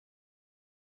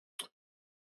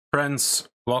Friends,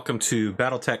 welcome to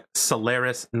Battletech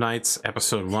Solaris Nights,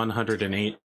 episode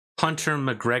 108, Hunter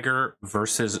MacGreggor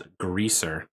versus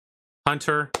Greaser.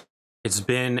 Hunter, it's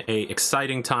been an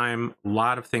exciting time. A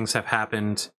lot of things have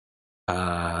happened.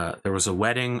 There was a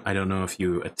wedding. I don't know if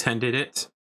you attended it.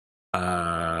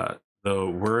 The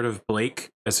word of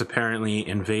Blake is apparently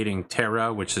invading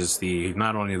Terra, which is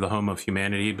not only the home of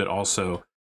humanity, but also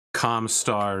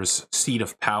Comstar's seat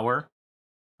of power.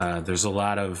 There's a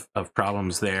lot of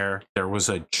problems there. There was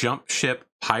a dropship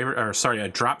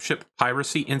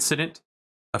piracy incident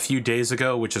a few days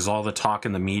ago, which is all the talk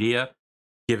in the media,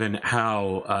 given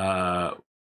how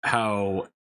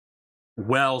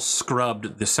well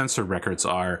scrubbed the sensor records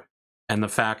are, and the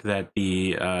fact that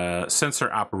the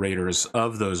sensor operators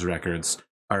of those records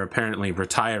are apparently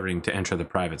retiring to enter the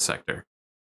private sector.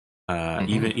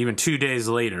 Even 2 days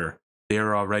later, they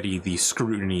are already the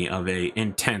scrutiny of an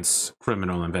intense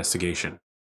criminal investigation.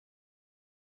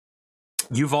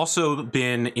 You've also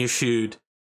been issued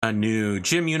a new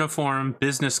gym uniform,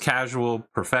 business casual,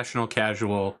 professional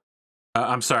casual.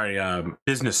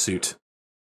 Business suit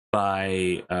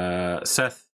by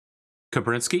Seth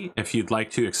Kabrinsky. If you'd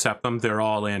like to accept them, they're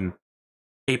all in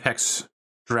Apex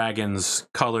Dragons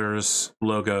colors,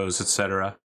 logos,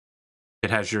 etc.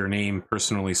 It has your name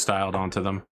personally styled onto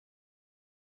them.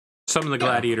 Some of the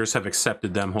gladiators have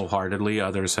accepted them wholeheartedly.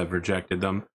 Others have rejected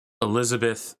them.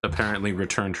 Elizabeth apparently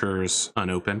returned hers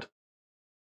unopened.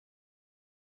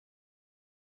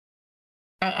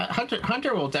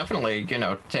 Hunter will definitely,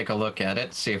 take a look at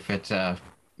it, see if it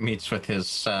meets with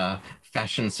his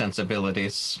fashion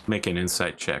sensibilities. Make an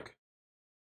insight check.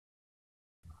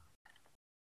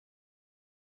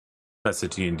 That's a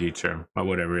D&D term. Well,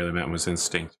 what I really meant was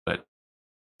instinct, but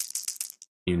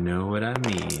you know what I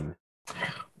mean.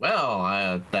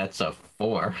 Well, that's a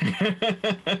 4.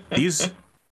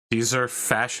 These are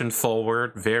fashion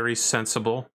forward, very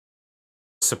sensible,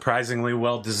 surprisingly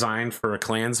well designed for a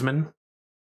Klansman.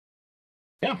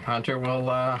 Yeah, Hunter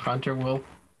will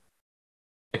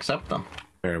accept them.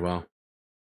 Very well.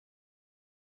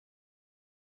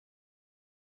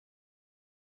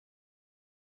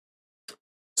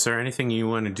 Is there anything you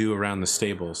want to do around the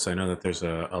stables? I know that there's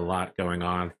a lot going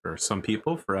on for some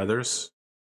people, for others,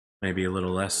 maybe a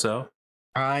little less so.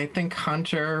 I think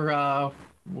Hunter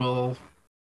will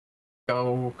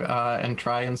go and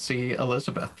try and see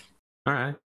Elizabeth. All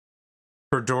right.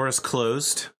 Her door is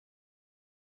closed.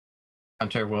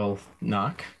 Hunter will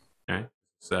knock. Okay.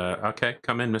 Okay,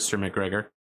 come in, Mr.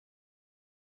 MacGregor.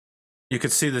 You can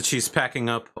see that she's packing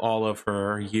up all of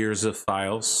her years of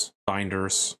files,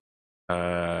 binders,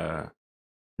 notepads,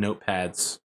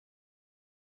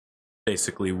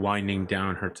 basically winding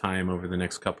down her time over the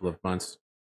next couple of months.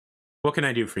 What can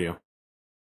I do for you?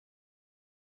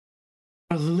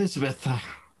 Well, Elizabeth,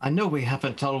 I know we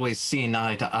haven't always seen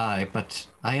eye to eye, but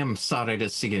I am sorry to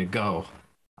see you go.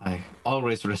 I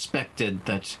always respected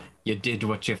that you did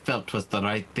what you felt was the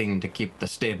right thing to keep the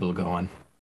stable going.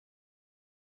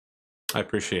 I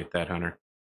appreciate that, Hunter.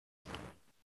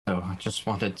 So I just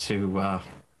wanted to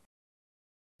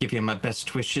give you my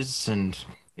best wishes, and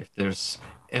if there's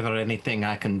ever anything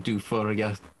I can do for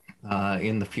you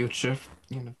in the future,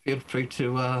 feel free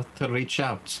to reach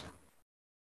out.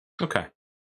 Okay.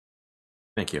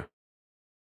 Thank you.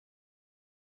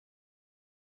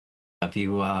 Have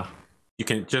you You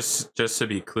can just to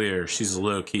be clear, she's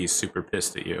low key super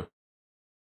pissed at you.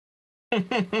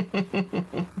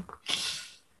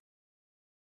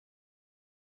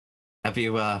 Have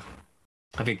you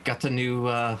got a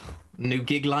new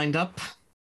gig lined up?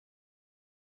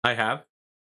 I have.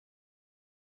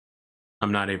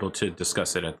 I'm not able to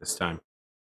discuss it at this time.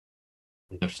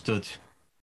 Understood.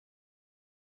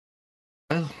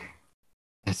 Well,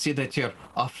 I see that you're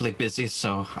awfully busy,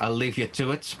 so I'll leave you to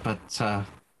it, but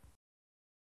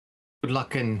good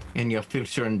luck in your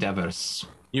future endeavors.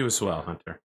 You as well,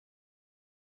 Hunter.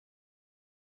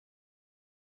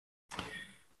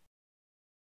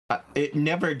 It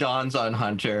never dawns on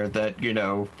Hunter that,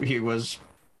 he was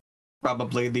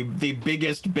probably the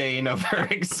biggest bane of her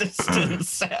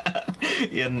existence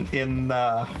in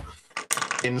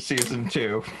season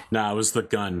 2. Nah, it was the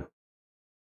gun.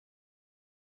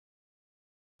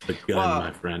 The gun,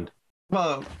 my friend.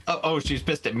 Well, she's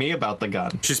pissed at me about the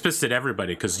gun. She's pissed at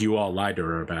everybody because you all lied to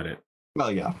her about it.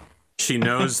 Well, yeah. She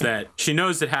knows that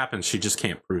it happens. She just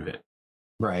can't prove it.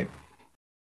 Right.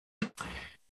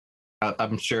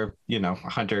 I'm sure,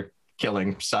 Hunter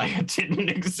killing Saya didn't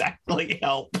exactly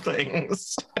help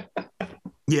things.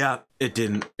 Yeah, it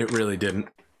didn't. It really didn't.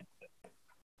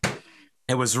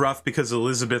 It was rough because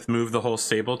Elizabeth moved the whole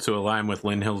stable to align with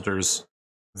Linhilder's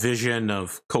vision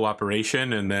of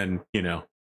cooperation, and then,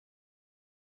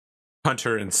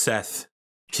 Hunter and Seth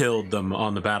killed them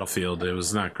on the battlefield. It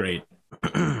was not great.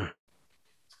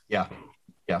 Yeah.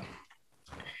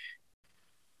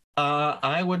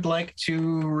 I would like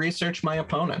to research my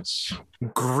opponents.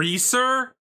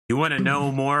 Greaser? You want to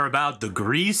know more about the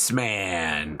Grease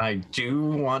Man? I do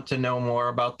want to know more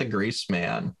about the Grease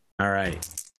Man. All right.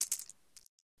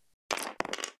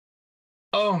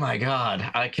 Oh my god,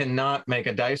 I cannot make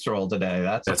a dice roll today.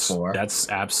 That's a 4. That's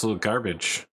absolute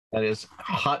garbage. That is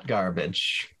hot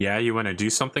garbage. Yeah, you want to do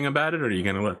something about it, or are you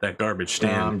going to let that garbage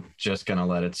stand? I'm just going to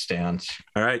let it stand.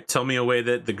 All right, tell me a way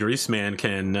that the Grease Man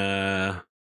can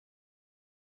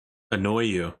annoy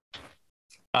you.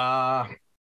 I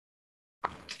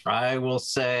will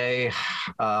say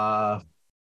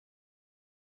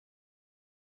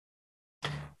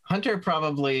Hunter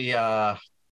probably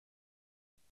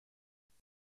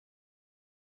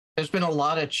there's been a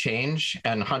lot of change,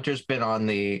 and Hunter's been on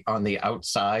the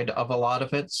outside of a lot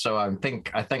of it. So I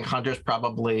think Hunter's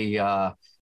probably not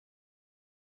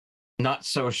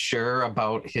so sure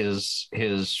about his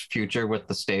future with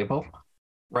the stable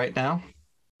right now.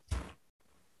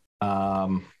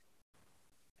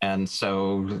 And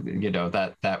so,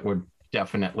 that would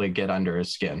definitely get under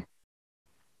his skin.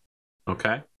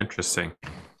 Okay, interesting.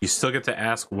 You still get to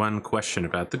ask one question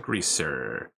about the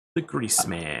Greaser, the Grease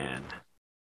Man.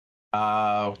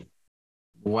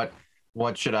 What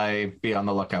should I be on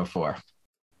the lookout for?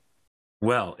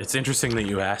 Well, it's interesting that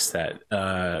you asked that.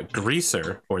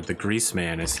 Greaser, or the Grease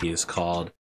Man as he is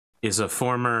called, is a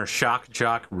former shock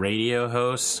jock radio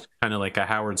host, kind of like a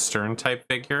Howard Stern type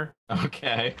figure.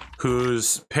 Okay.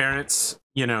 Whose parents,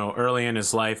 early in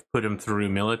his life put him through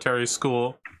military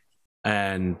school.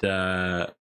 And,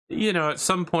 at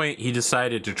some point he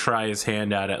decided to try his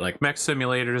hand out at like mech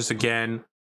simulators again,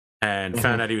 and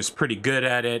found out he was pretty good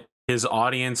at it. His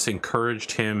audience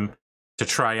encouraged him to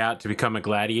try out to become a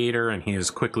gladiator, and he has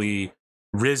quickly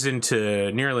risen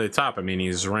to nearly the top. I mean,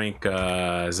 he's rank,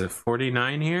 is it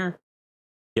 49 here?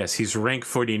 Yes, he's rank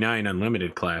 49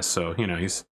 unlimited class, so,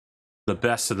 he's the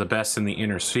best of the best in the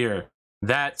inner sphere.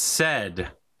 That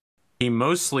said, he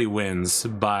mostly wins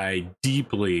by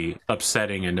deeply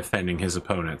upsetting and defending his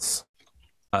opponents,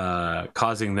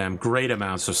 causing them great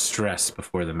amounts of stress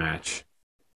before the match.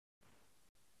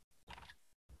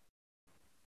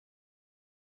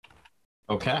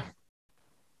 Okay.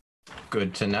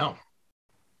 Good to know.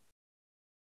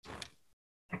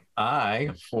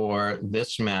 For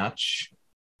this match,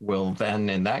 will then,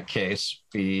 in that case,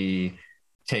 be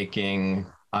taking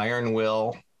Iron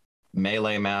Will,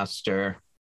 Melee Master,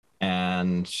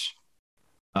 and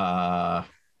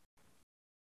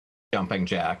Jumping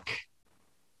Jack,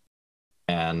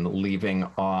 and leaving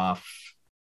off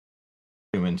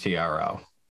Human TRO.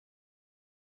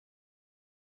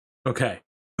 Okay.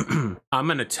 I'm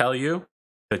going to tell you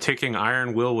that taking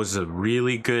Iron Will was a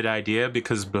really good idea,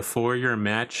 because before your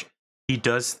match, he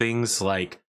does things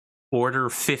like order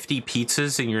 50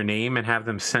 pizzas in your name and have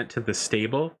them sent to the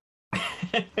stable.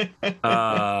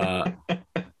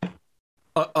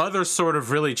 Other sort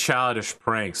of really childish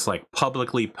pranks, like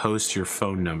publicly post your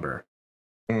phone number.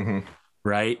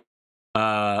 Right?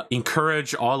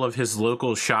 Encourage all of his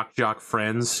local shock jock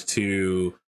friends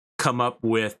to come up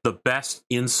with the best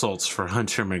insults for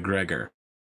Hunter MacGregor.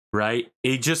 Right?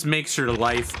 It just makes your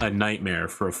life a nightmare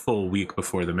for a full week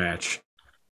before the match.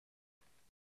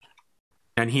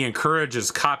 And he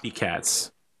encourages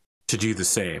copycats to do the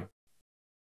same.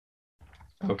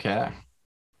 Okay.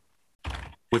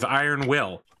 With Iron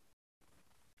Will,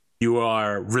 you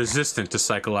are resistant to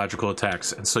psychological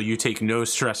attacks, and so you take no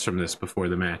stress from this before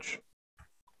the match.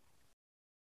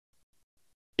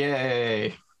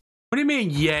 Yay. What do you mean,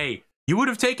 yay? You would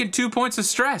have taken 2 points of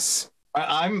stress.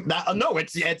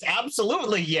 It's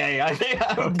absolutely yay.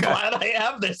 I'm glad I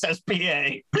have this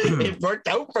SPA. It worked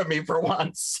out for me for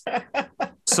once.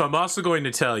 So I'm also going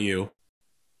to tell you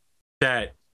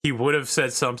that he would have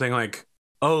said something like,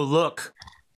 oh, look,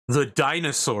 the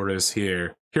dinosaur is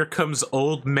here. Here comes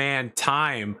old man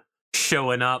Time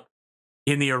showing up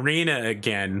in the arena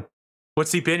again.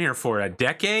 What's he been here for, a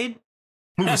decade?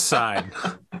 Move aside.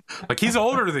 Like, he's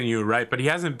older than you, right? But he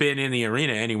hasn't been in the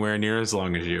arena anywhere near as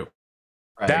long as you.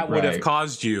 Right, that would have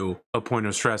caused you a point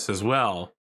of stress as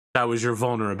well. That was your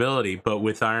vulnerability. But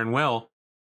with Iron Will,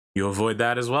 you avoid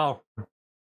that as well.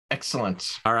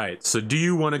 Excellent. All right. So do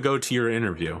you want to go to your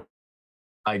interview?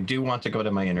 I do want to go to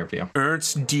my interview.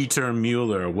 Ernst Dieter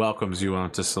Mueller welcomes you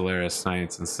onto Solaris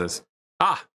Nights and says,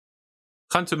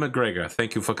 Hunter MacGregor,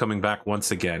 thank you for coming back once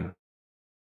again.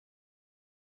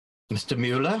 Mr.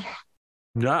 Mueller?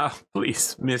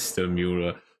 Please, Mr.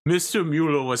 Mueller. Mr.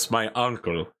 Mueller was my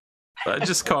uncle.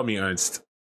 Just call me Ernst.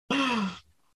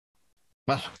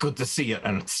 Well, good to see you,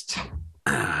 Ernst.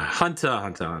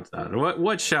 Hunter.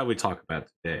 What shall we talk about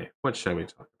today? What shall we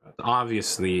talk about?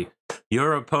 Obviously,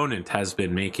 your opponent has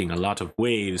been making a lot of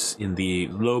waves in the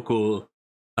local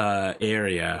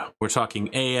area. We're talking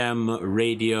AM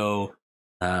radio,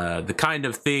 the kind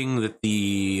of thing that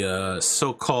the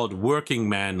so-called working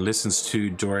man listens to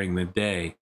during the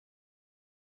day.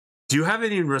 Do you have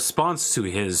any response to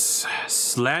his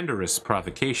slanderous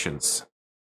provocations?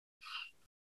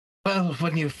 Well,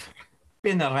 when you've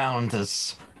been around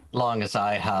as long as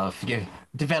I have, you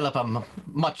develop a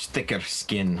much thicker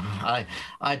skin. I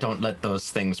don't let those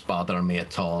things bother me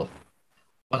at all.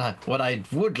 What I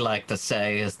would like to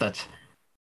say is that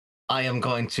I am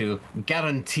going to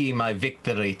guarantee my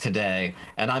victory today,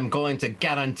 and I'm going to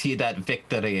guarantee that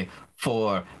victory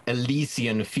for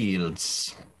Elysian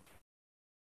Fields.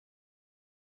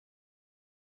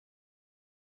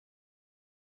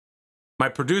 My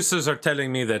producers are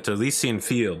telling me that Elysian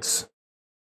Fields,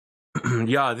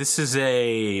 yeah, this is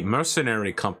a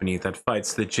mercenary company that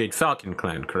fights the Jade Falcon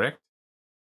clan, correct?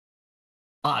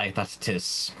 Aye, that it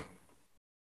is.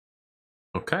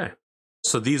 Okay.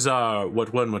 So these are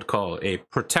what one would call a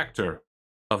protector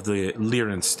of the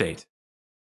Lyran state.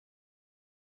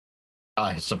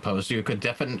 I suppose you could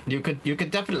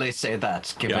definitely say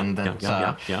that, given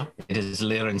that it is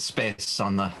Lyran space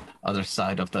on the other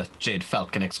side of the Jade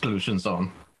Falcon exclusion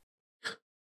zone.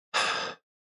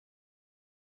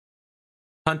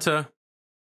 Hunter,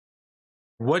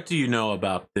 what do you know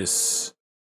about this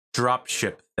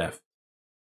dropship theft?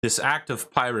 This act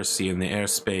of piracy in the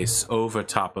airspace over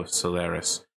top of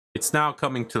Solaris. It's now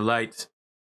coming to light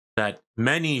that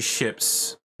many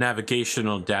ships'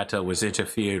 navigational data was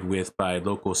interfered with by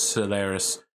local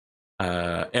Solaris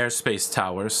airspace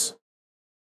towers.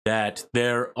 That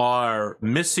there are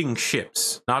missing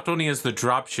ships. Not only is the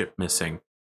dropship missing,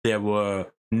 there were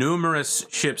numerous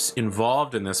ships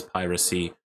involved in this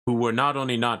piracy who were not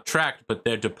only not tracked, but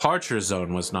their departure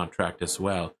zone was not tracked as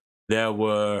well. There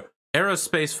were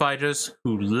aerospace fighters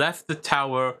who left the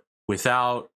tower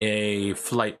without a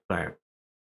flight plan.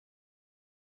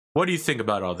 What do you think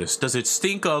about all this? Does it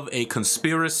stink of a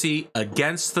conspiracy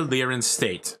against the Lyran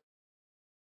state?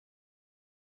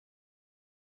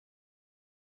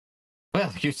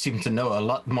 Well, you seem to know a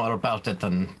lot more about it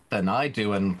than I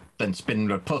do, and than's been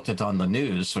reported on the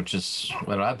news, which is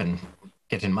where I've been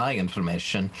getting my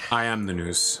information. I am the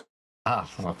news. Ah,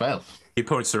 well. He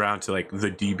points around to, like, the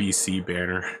DBC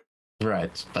banner.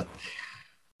 Right, but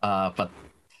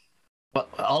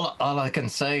all I can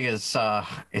say is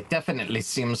it definitely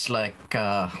seems like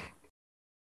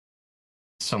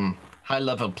some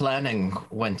high-level planning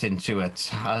went into it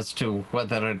as to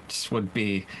whether it would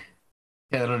be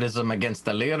terrorism against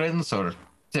the Lyrans or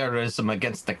terrorism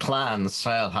against the clans.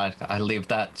 Well, I leave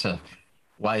that to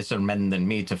wiser men than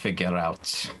me to figure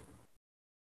out.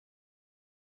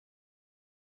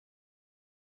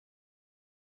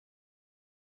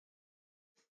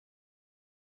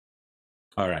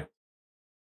 All right.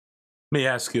 Let me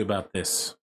ask you about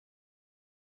this.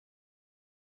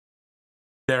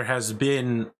 There has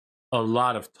been a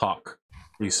lot of talk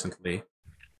recently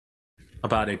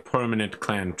about a permanent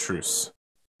clan truce.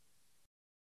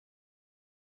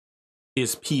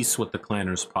 Is peace with the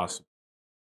clanners possible?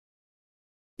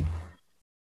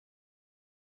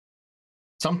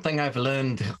 Something I've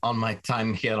learned on my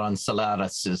time here on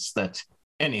Solaris is that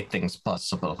anything's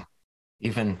possible.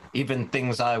 Even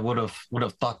things I would have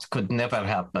thought could never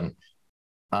happen.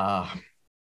 I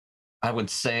would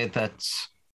say that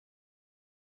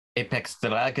Apex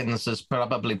Dragons is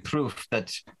probably proof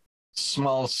that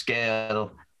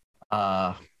small-scale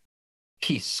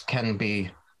peace can be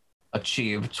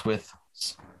achieved with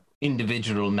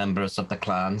individual members of the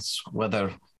clans.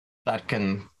 Whether that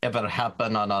can ever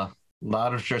happen on a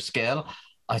larger scale,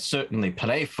 I certainly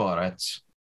pray for it.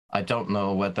 I don't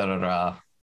know whether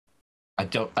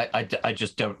I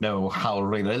just don't know how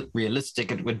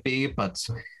realistic it would be, but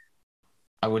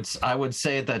I would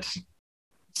say that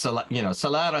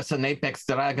Solaris and Apex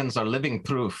Dragons are living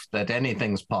proof that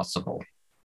anything's possible.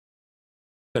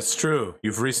 That's true.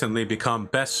 You've recently become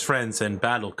best friends and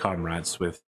battle comrades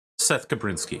with Seth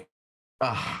Kabrinsky.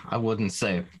 I wouldn't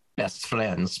say best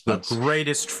friends, but the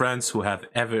greatest friends who have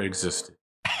ever existed.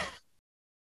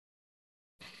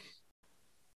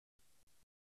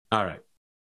 All right.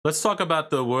 Let's talk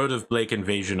about the Word of Blake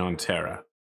invasion on Terra.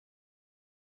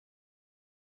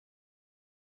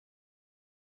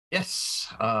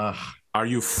 Yes. Are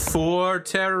you for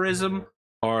terrorism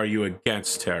or are you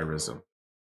against terrorism?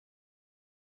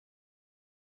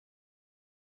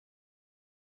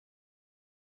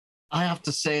 I have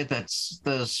to say that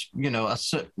there's, a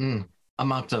certain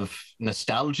amount of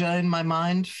nostalgia in my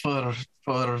mind for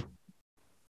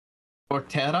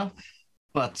Terra,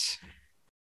 but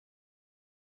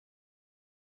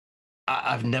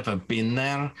I've never been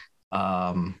there.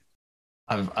 I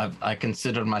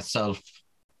consider myself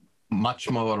much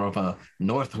more of a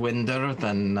Northwinder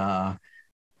than a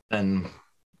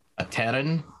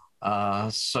Terran.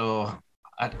 So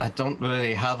I don't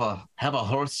really have a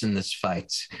horse in this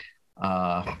fight.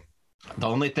 The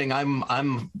only thing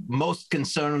I'm most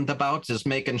concerned about is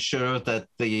making sure that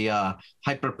the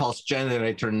hyperpulse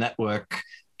generator network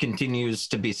continues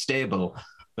to be stable,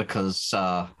 because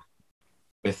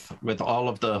with all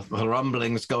of the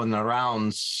rumblings going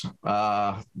around,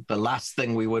 the last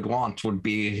thing we would want would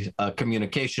be a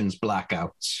communications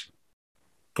blackout.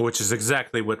 Which is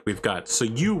exactly what we've got. So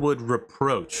you would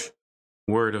reproach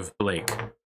Word of Blake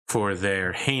for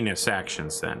their heinous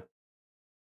actions then?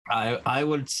 I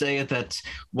would say that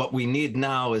what we need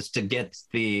now is to get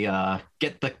the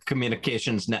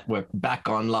communications network back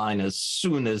online as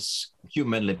soon as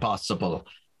humanly possible.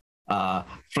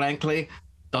 Frankly,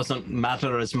 doesn't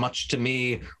matter as much to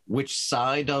me which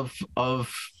side of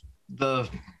the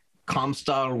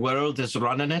Comstar world is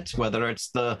running it, whether it's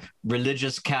the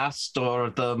religious caste or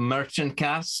the merchant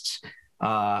caste.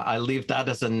 I leave that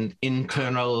as an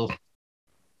internal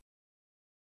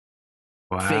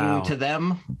thing to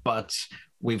them, but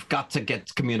we've got to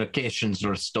get communications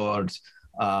restored.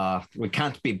 We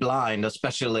can't be blind,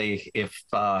 especially if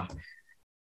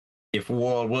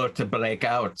war were to break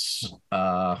out.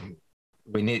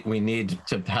 We need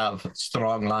to have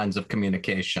strong lines of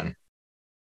communication.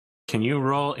 Can you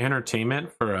roll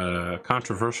entertainment for a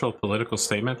controversial political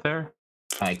statement there?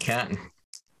 I can.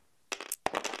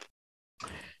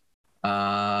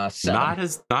 7. Not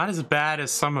as bad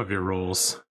as some of your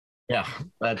rolls. Yeah,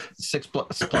 that's 6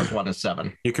 plus 1 is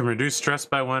 7. You can reduce stress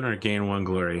by 1 or gain 1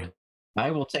 glory.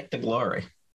 I will take the glory.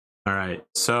 All right.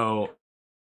 So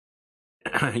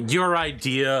your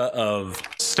idea of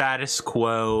status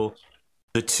quo,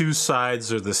 the two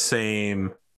sides are the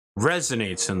same,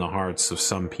 resonates in the hearts of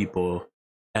some people.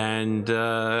 And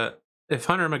if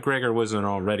Hunter MacGregor wasn't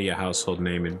already a household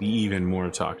name, it'd be even more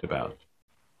talked about.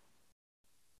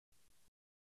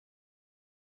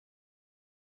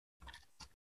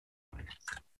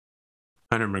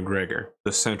 Hunter MacGregor,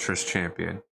 the centrist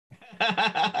champion.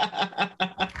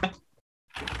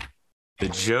 The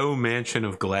Joe Manchin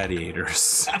of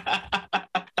gladiators.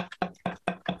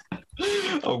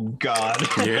 Oh, God.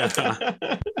 Yeah.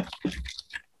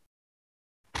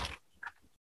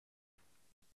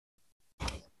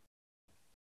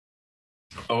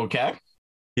 Okay.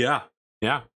 Yeah.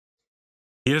 Yeah.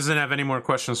 He doesn't have any more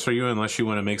questions for you unless you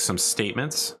want to make some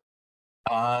statements.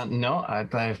 No,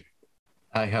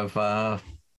 I have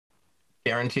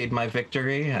guaranteed my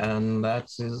victory, and that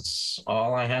is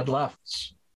all I had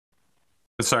left.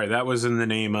 Sorry, that was in the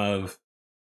name of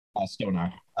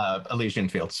Stonar. Elysian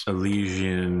Fields.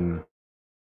 Elysian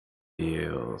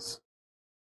Fields.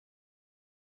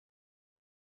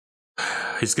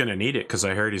 He's gonna need it because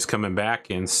I heard he's coming back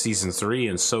in season 3,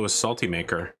 and so is Salty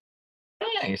Maker.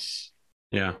 Nice.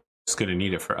 Yeah, he's gonna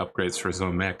need it for upgrades for his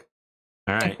own mech.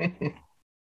 All right.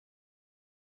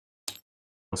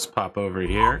 Let's pop over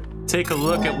here. Take a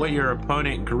look at what your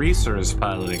opponent Greaser is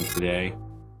piloting today.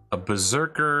 A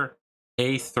Berserker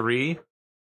A3,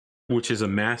 which is a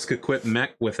mask-equipped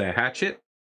mech with a hatchet,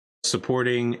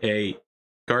 supporting a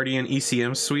Guardian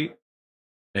ECM suite,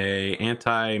 a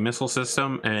anti-missile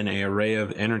system, and an array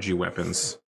of energy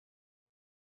weapons.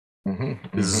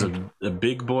 This is a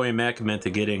big boy mech meant to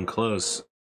get in close.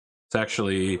 It's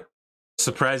actually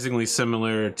surprisingly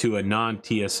similar to a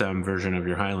non-TSM version of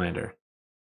your Highlander.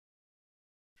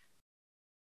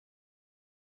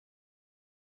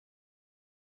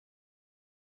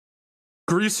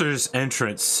 Greaser's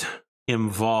entrance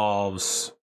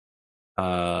involves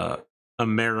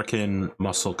American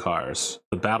muscle cars,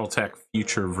 the Battletech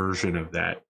future version of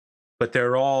that. But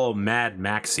they're all Mad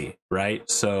Maxy,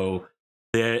 right? So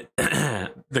the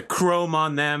chrome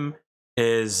on them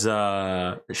is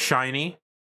shiny,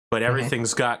 but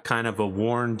everything's got kind of a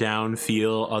worn down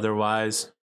feel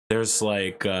otherwise. There's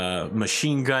like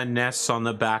machine gun nests on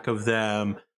the back of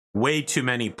them, way too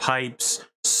many pipes,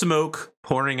 smoke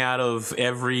pouring out of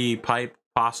every pipe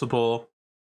possible.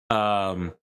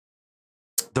 The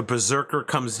Berserker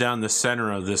comes down the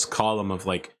center of this column of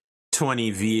like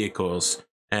 20 vehicles,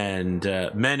 and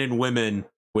men and women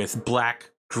with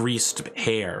black greased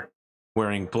hair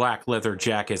wearing black leather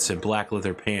jackets and black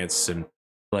leather pants and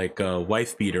like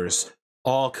wife beaters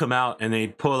all come out, and they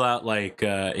pull out like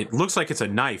it looks like it's a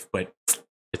knife, but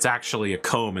it's actually a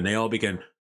comb, and they all begin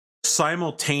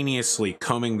simultaneously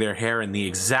combing their hair in the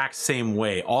exact same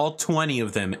way, all 20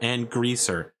 of them and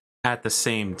Greaser at the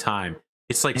same time.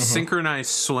 It's like synchronized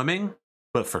swimming,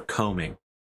 but for combing.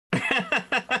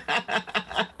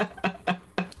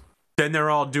 Then they're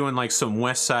all doing like some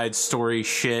West Side Story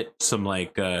shit, some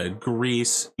like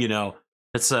Grease, you know.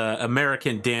 It's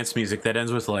American dance music that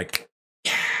ends with like,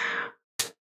 yeah.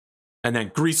 And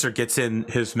then Greaser gets in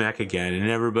his mech again, and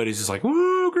everybody's just like,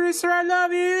 woo, Greaser, I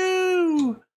love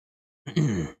you.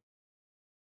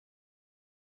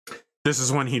 This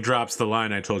is when he drops the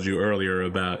line I told you earlier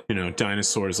about, you know,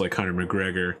 dinosaurs like Hunter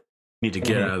McGregor need to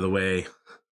get out of the way.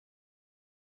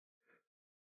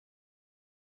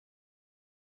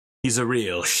 He's a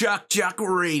real shock jock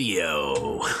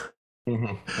radio.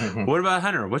 What about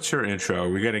Hunter? What's your intro? Are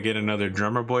we going to get another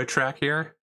Drummer Boy track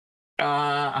here?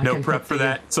 No prep for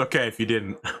that? It's okay if you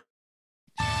didn't.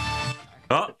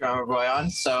 The Drummer Boy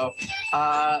on. So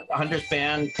Hunter's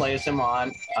band plays him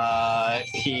on.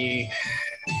 He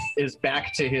is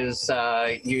back to his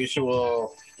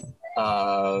usual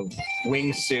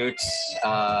wingsuits,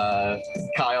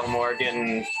 Kyle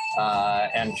Morgan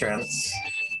entrance.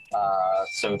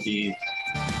 So he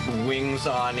wings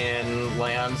on in,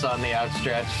 lands on the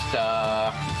outstretched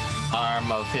arm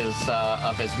of his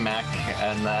mech,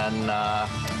 and then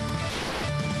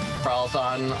crawls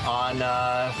on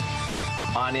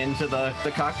into the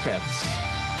cockpits.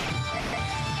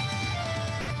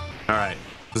 All right,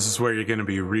 this is where you're going to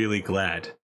be really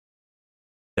glad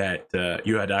that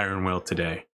you had Iron Will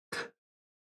today.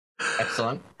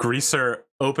 Excellent. Greaser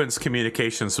opens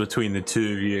communications between the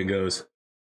two of you and goes,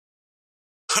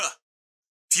 "Huh,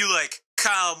 if you like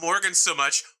Kyle Morgan so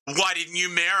much, why didn't you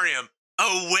marry him?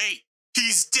 Oh, wait,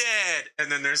 he's dead." And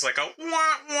then there's like a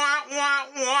wah, wah, wah,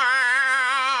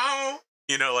 wah.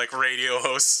 You know, like radio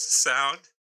host sound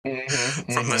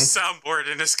from the soundboard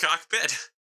in his cockpit.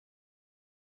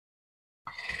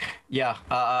 Yeah,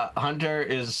 Hunter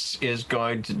is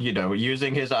going to, you know,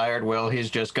 using his Iron Will, he's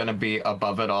just going to be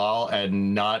above it all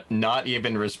and not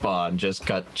even respond. Just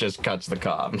cuts the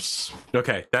comms.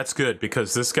 Okay, that's good,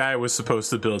 because this guy was supposed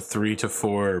to build 3 to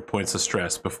 4 points of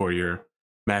stress before your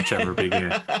match ever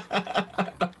began.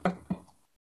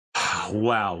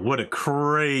 Wow, what a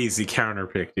crazy counter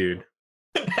pick, dude.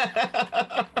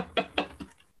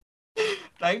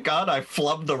 Thank God I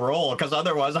flubbed the roll, because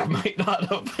otherwise I might not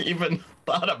have even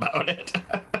thought about it.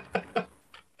 All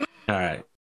right.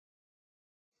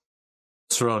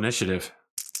 Let's roll initiative.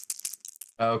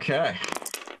 Okay.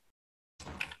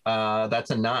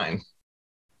 That's a 9.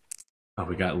 Oh,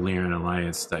 we got Lear and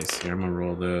Alliance dice here. I'm going to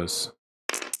roll those.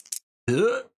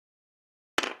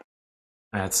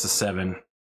 That's a 7.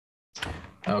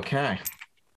 Okay.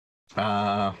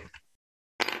 I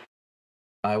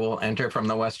will enter from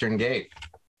the western gate.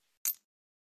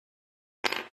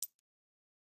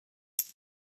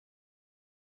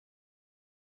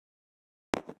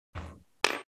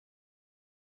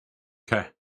 Okay.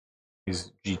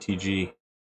 He's GTG.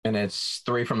 And it's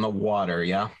 3 from the water,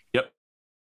 yeah? Yep.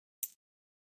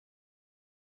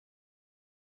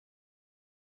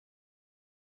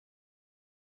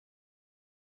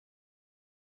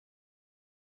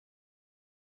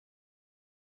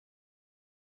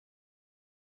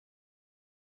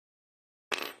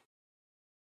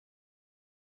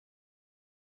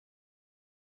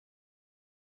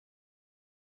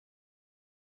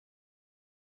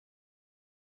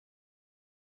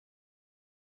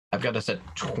 I've got us at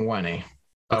 20. Okay.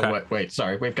 Oh, wait,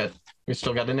 sorry. We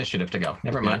still got initiative to go.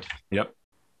 Never mind. Yep.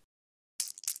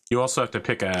 You also have to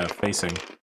pick a facing.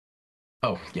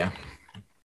 Oh, yeah.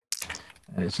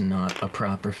 That is not a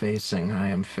proper facing. I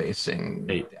am facing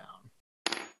 8. down.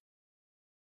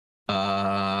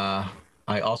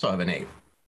 I also have an 8.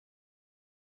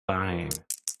 Fine.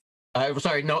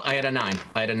 Sorry, no, I had a 9.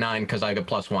 I had a 9 because I got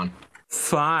 +1.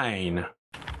 Fine.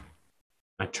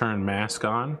 I turn mask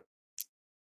on.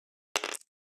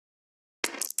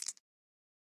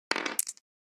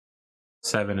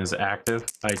 Seven is active.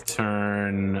 I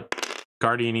turn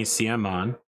Guardian ECM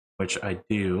on, which I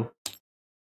do.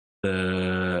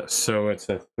 So it's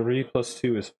a 3 +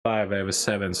 2 is 5. I have a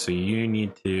 7, so you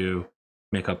need to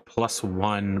make a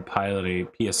 +1 pilot a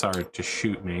PSR to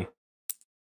shoot me.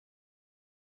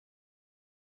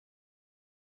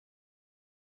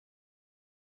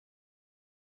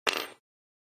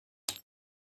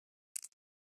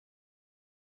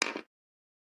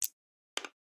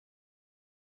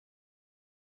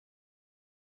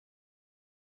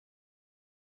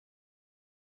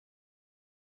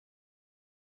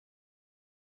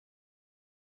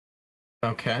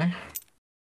 Okay.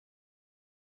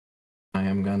 I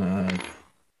am gonna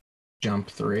jump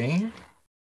 3.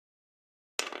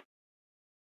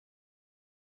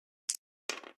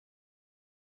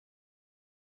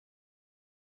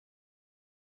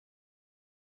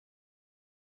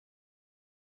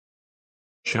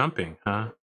 Jumping, huh?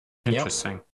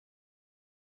 Interesting. Yep.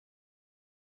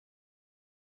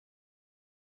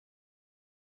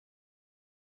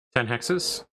 10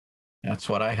 hexes. That's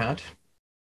what I had.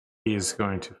 He's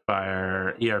going to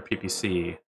fire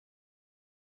ERPPC,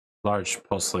 large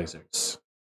pulse lasers.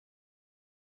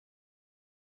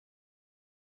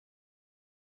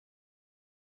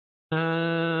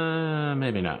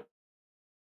 Maybe not.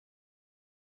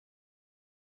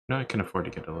 No, I can afford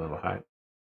to get a little high.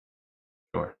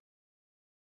 Sure.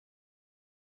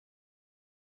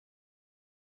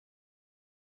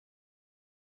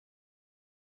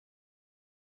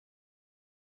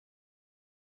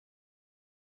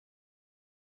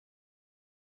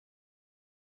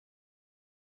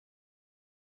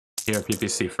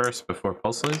 ERPPC first before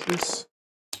pulse lasers.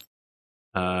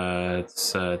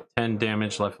 It's 10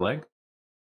 damage left leg.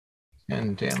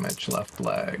 10 damage left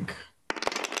leg.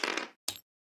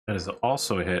 That is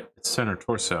also a hit. It's center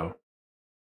torso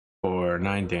for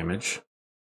 9 damage.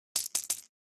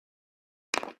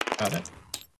 Got it.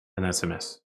 And that's a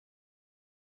miss.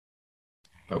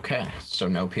 Okay, so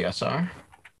no PSR?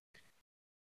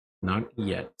 Not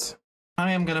yet.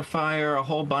 I am going to fire a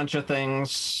whole bunch of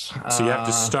things. So you have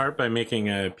to start by making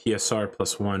a PSR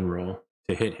 +1 roll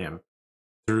to hit him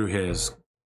through his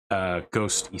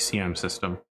ghost ECM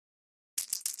system.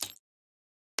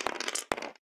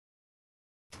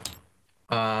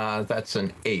 That's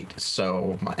an 8,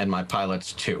 so and my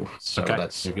pilot's 2, so okay,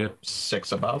 that's you're good.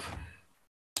 6 above.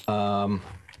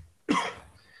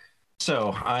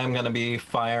 So I'm going to be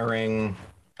firing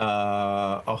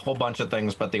a whole bunch of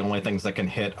things, but the only things that can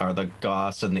hit are the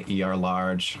Gauss and the ER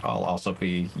large. I'll also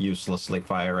be uselessly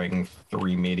firing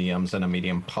 3 mediums and a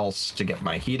medium pulse to get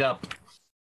my heat up.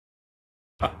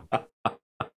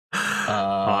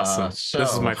 Awesome. So,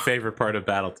 this is my favorite part of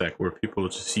Battletech, where people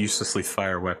just uselessly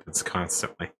fire weapons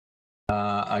constantly.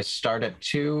 I start at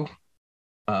 2,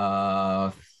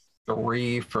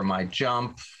 3 for my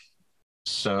jump,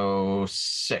 so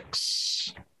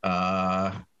 6,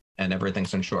 and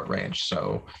everything's in short range.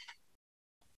 So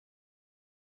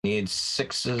need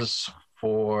 6s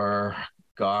for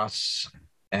Gauss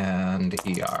and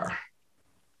ER.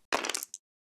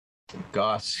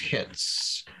 Gauss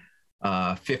hits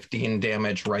 15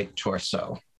 damage right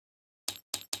torso.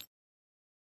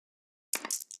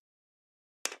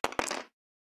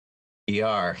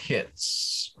 ER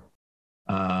hits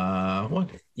what?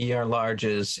 ER large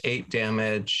is 8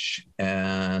 damage,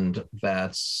 and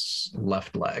that's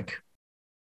left leg.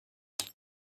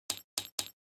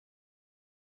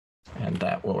 And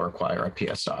that will require a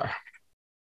PSR.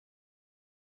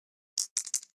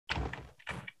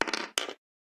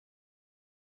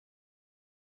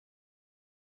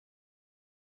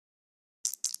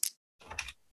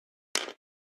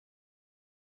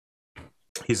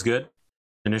 He's good.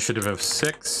 Initiative of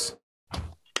 6.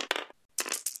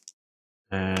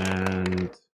 And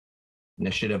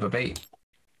initiative of 8.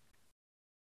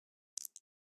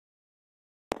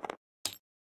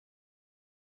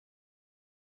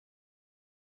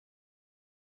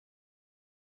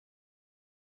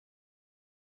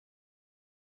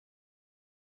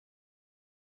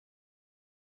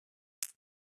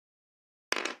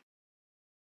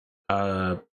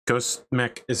 Ghost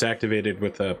Mech is activated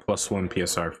with a +1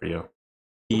 PSR for you.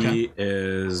 He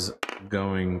is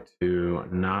going to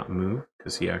not move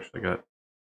because he actually got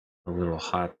a little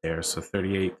hot there. So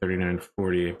 38, 39,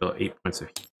 40, about 8 points of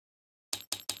heat.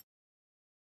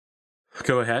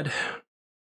 Go ahead.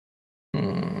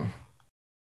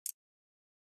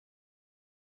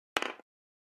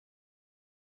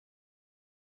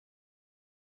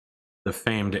 The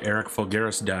famed Eric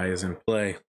Fulgaris die is in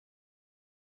play.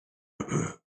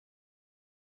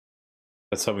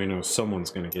 That's how we know someone's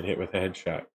going to get hit with a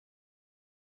headshot.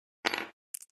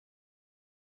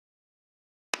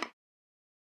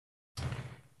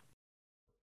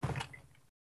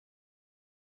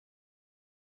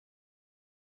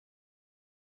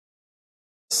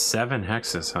 Seven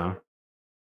hexes, huh?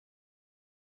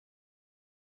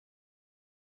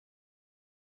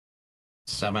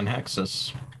 Seven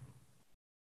hexes.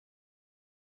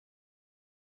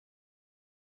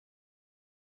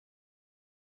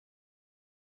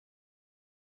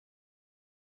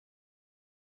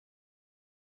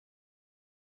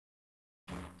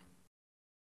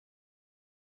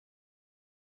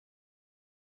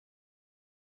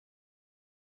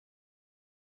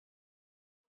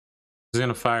 He's going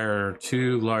to fire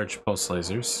 2 large pulse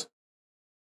lasers.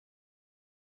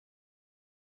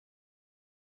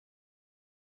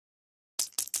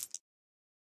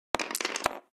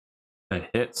 That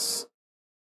hits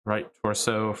right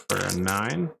torso for a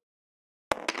 9.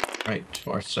 Right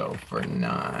torso for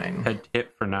 9. Head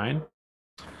hit for 9.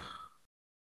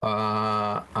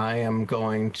 I am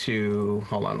going to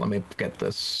hold on. Let me get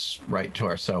this right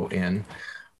torso in.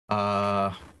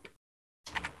 I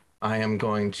am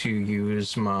going to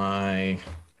use my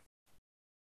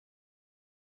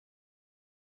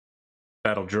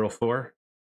Battle Drill 4.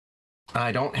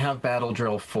 I don't have Battle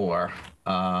Drill 4.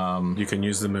 You can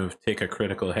use the move Take a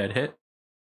Critical Head Hit.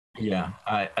 Yeah,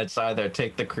 it's either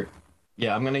take the.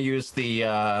 Yeah, I'm gonna use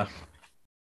I'm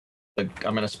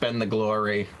gonna spend the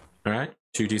glory. All right,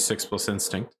 2d6 plus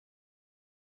Instinct.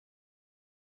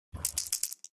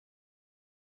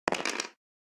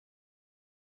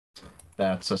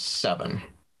 That's a 7.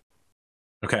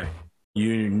 Okay,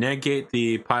 you negate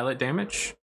the pilot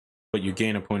damage, but you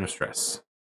gain a point of stress.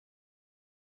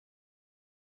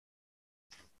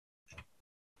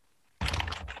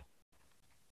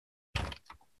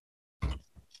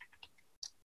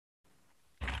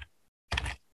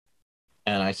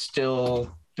 And I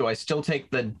still take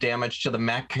the damage to the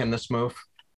mech in this move?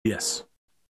 Yes.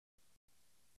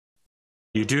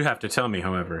 You do have to tell me,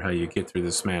 however, how you get through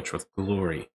this match with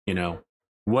glory. You know,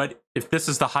 what if this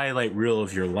is the highlight reel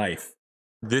of your life?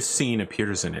 This scene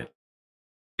appears in it.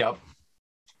 Yep.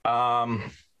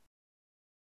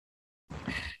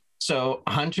 So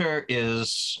Hunter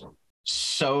is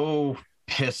so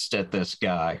pissed at this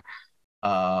guy.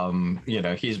 You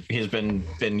know, he's been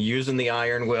using the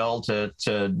iron will to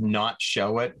not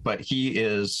show it, but he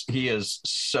is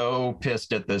so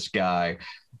pissed at this guy.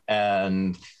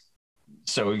 And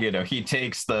so, you know, he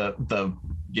takes the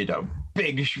you know,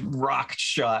 big rock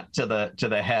shot to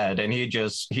the head, and he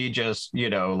just you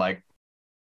know, like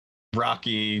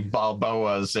Rocky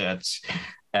Balboa's it,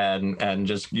 and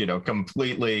just, you know,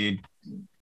 completely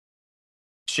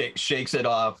shakes it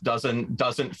off,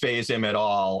 doesn't phase him at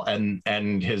all,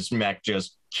 and his mech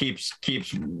just keeps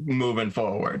moving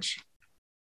forward.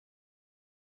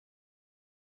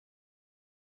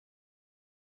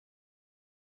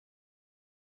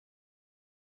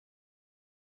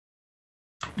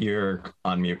 You're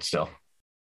on mute still.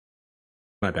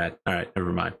 My bad. All right,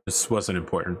 never mind. This wasn't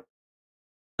important.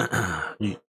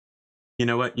 You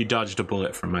know what? You dodged a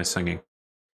bullet from my singing.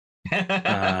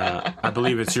 I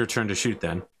believe it's your turn to shoot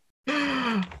then.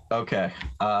 Okay.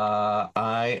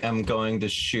 I am going to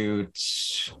shoot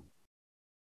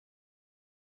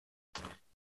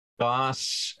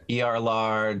Boss, ER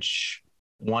large,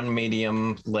 1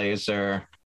 medium laser,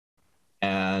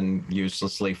 and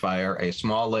uselessly fire a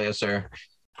small laser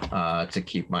to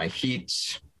keep my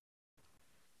heat.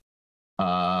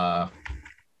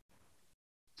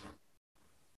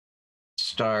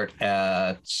 Start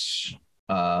at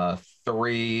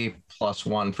 3 plus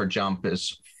 1 for jump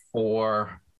is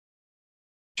 4.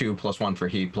 2 plus 1 for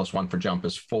heat plus 1 for jump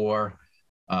is 4.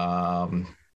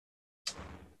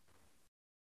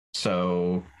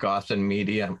 So Goth and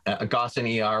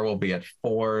ER will be at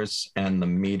 4s, and the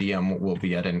medium will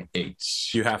be at an 8.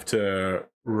 You have to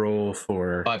roll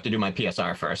for. I have to do my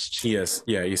PSR first. Yes,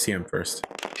 yeah, ECM first.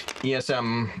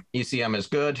 ECM is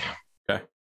good. Okay.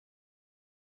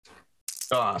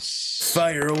 Goss.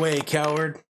 Fire away,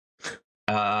 coward.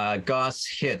 Goss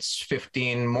hits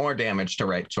 15 more damage to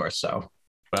right torso.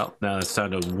 Well, now it's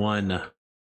down to 1.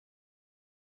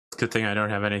 Good thing I don't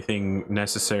have anything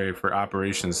necessary for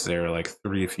operations there, like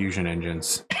 3 fusion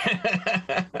engines.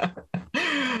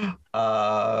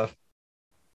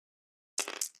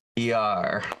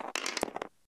 ER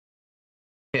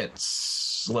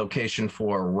hits location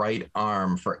 4, right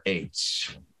arm for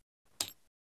 8.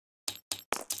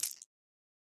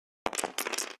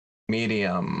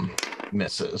 Medium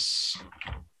misses.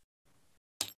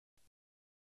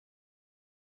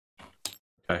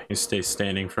 Okay, he stays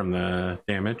standing from the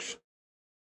damage.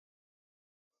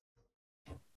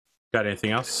 Got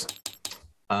anything else?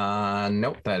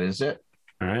 Nope, that is it.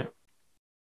 All right.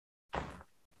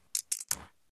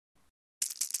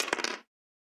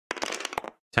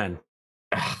 Ten.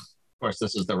 Of course,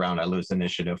 this is the round I lose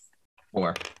initiative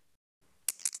for.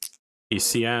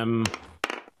 ECM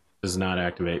does not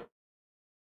activate.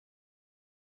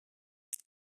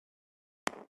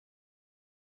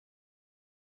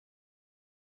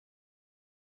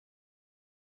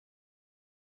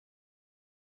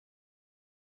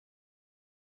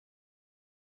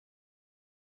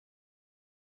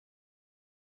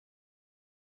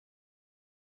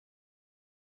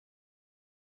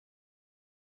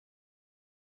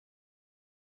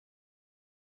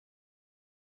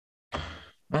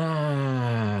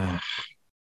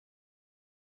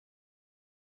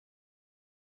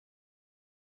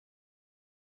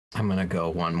 I'm gonna go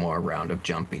one more round of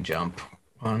jumpy jump.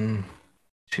 1,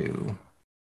 2,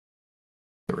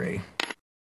 3.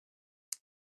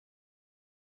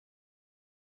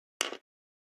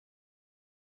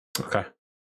 Okay.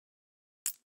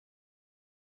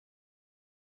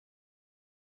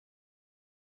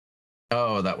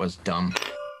 Oh, that was dumb.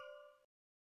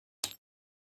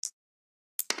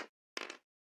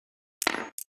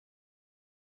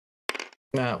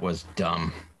 That was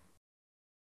dumb.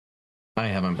 I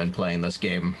haven't been playing this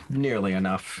game nearly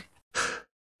enough.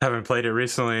 Haven't played it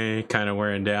recently, kind of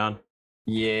wearing down.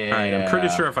 Yeah. All right, I'm pretty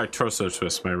sure if I torso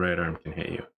twist, my right arm can hit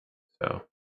you. So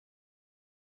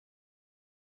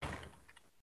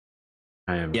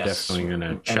I am definitely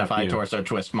gonna chop you. And if I torso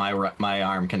twist, my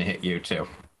arm can hit you too.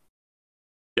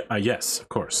 Yes, of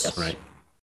course, yes. Right.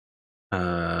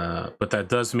 But that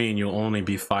does mean you'll only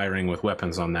be firing with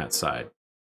weapons on that side.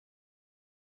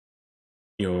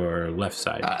 Your left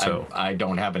side. So I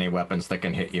don't have any weapons that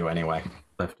can hit you anyway.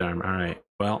 Left arm. All right.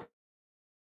 Well,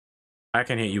 I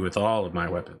can hit you with all of my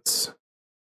weapons.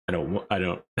 I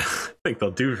don't think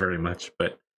they'll do very much,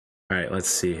 but all right, let's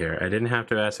see here. I didn't have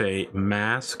to ask a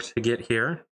mask to get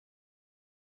here.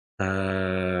 He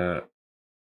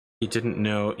didn't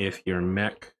know if your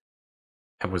mech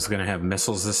was going to have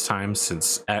missiles this time,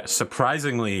 since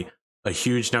surprisingly a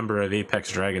huge number of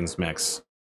Apex Dragons mechs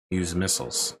use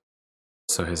missiles.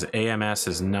 So his AMS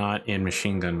is not in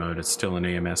machine gun mode, it's still in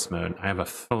AMS mode. I have a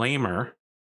flamer.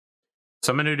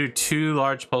 So I'm going to do 2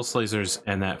 large pulse lasers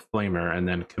and that flamer, and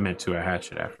then commit to a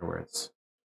hatchet afterwards.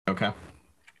 Okay.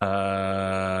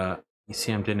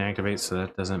 ECM didn't activate, so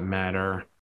that doesn't matter.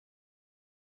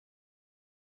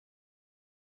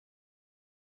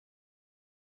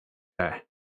 Okay.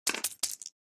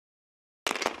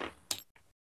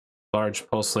 Large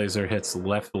pulse laser hits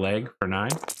left leg for 9.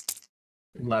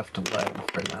 Left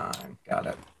leg for 9. Got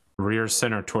it. Rear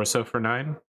center torso for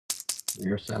 9.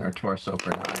 Rear center torso for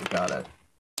 9. Got it.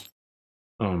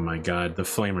 Oh my god, the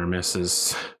flamer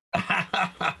misses.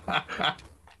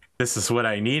 This is what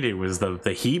I needed, was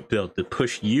the heat build to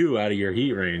push you out of your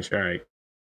heat range. All right.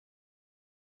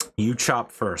 You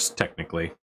chop first,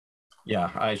 technically. Yeah,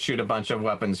 I shoot a bunch of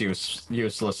weapons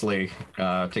uselessly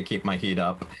to keep my heat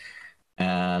up.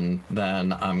 And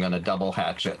then I'm going to double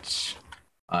hatchets.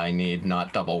 I need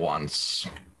not double once.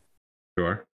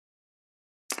 Sure.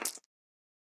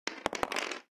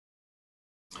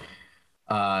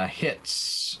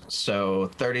 Hits. So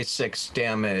 36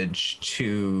 damage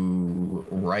to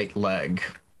right leg.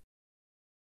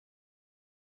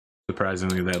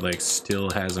 Surprisingly, that leg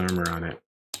still has armor on it.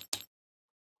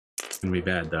 It's gonna be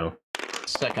bad, though.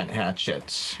 Second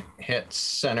hatchet. Hits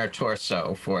center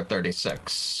torso for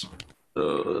 36.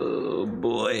 Oh,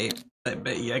 boy. I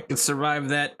bet you I can survive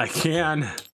that. I can.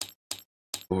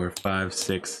 4, 5,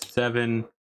 6, 7.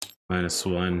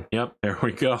 -1. Yep, there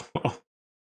we go.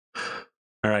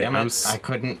 All right, I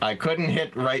couldn't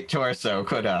hit right torso,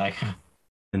 could I?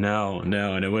 No,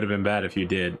 and it would have been bad if you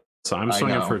did. So I'm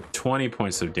swinging for 20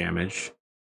 points of damage.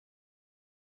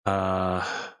 3,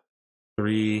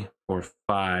 4,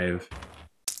 5.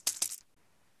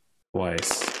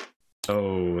 Twice.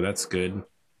 Oh, that's good.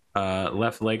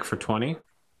 Left leg for 20.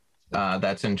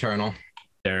 That's internal.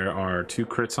 There are 2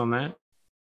 crits on that.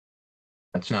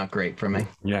 That's not great for me.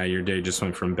 Yeah, your day just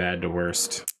went from bad to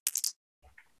worst.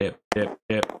 Hip, hip,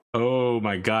 hip. Oh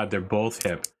my god, they're both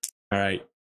hip. All right.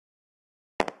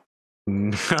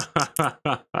 All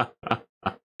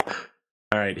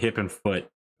right, hip and foot.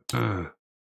 All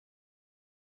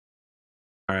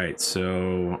right,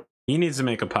 so he needs to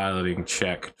make a piloting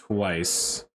check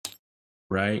twice,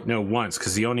 right? No, once,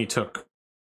 because he only took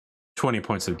 20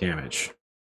 points of damage.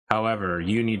 However,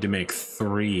 you need to make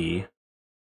 3.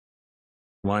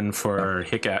 1 for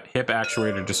hip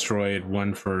actuator destroyed,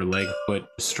 1 for leg foot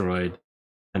destroyed,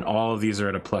 and all of these are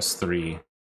at a +3.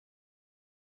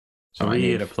 So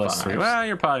 3 at a +3. Well,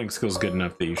 your piloting skill's good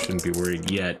enough that you shouldn't be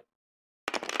worried yet.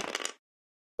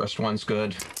 First one's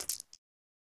good.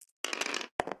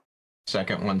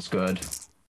 Second one's good.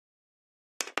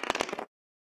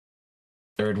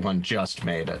 Third one just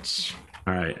made it.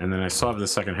 All right, and then I still have the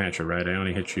second hatchet, right? I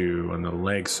only hit you on the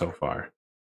leg so far.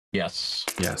 Yes.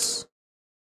 Yes.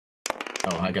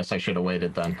 Oh, I guess I should have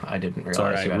waited then. I didn't realize. It's all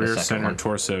right. You had Rear a second center one.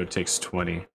 torso takes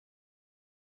 20.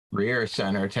 Rear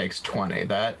center takes 20.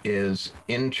 That is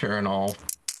internal.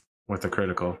 With a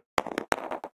critical.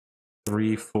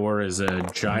 3, 4 is a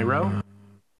gyro.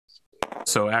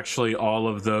 So actually, all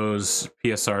of those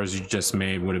PSRs you just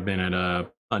made would have been at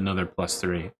another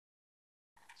 +3.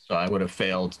 So I would have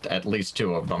failed at least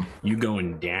 2 of them. You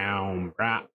going down,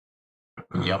 brah.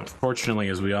 Yep. Fortunately,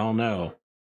 as we all know,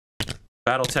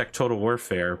 Battletech Total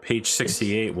Warfare, page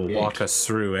 68, will walk us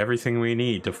through everything we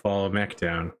need to fall a mech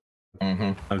down.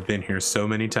 I've been here so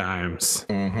many times.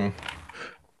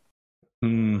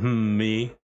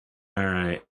 Me. All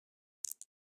right.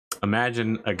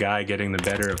 Imagine a guy getting the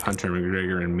better of Hunter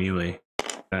MacGregor in melee.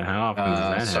 How often does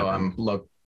that so happen?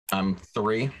 I'm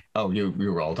 3. Oh, you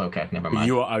rolled. Okay, never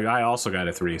mind. I also got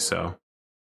a 3, so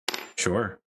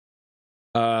sure.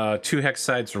 2 hex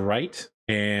sides right,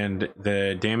 and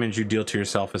the damage you deal to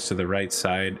yourself is to the right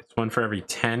side. It's 1 for every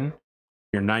 10.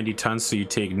 You're 90 tons, so you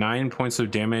take 9 points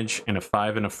of damage and a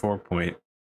 5 and a 4 point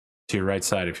to your right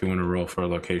side if you want to roll for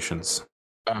locations.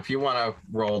 If you want to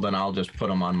roll, then I'll just put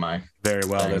them on my Very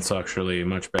well, thing. That's actually a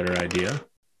much better idea.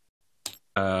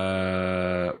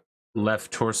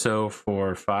 Left torso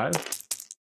for 5.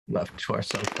 Left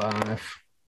torso 5.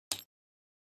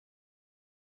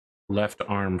 Left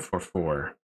arm for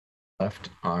 4. Left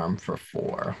arm for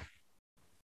 4.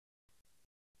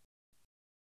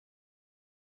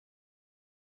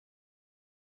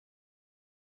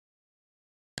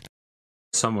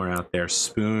 Somewhere out there,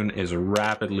 Spoon is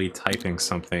rapidly typing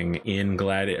something in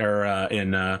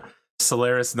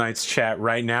Solaris Nights chat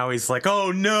right now. He's like,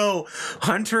 "Oh no,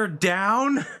 Hunter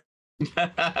down."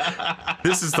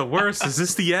 This is the worst. Is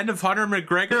this the end of Hunter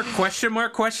MacGregor? Question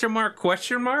mark, question mark,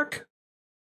 question mark?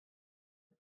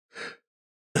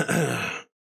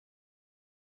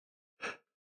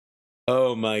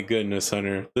 Oh my goodness,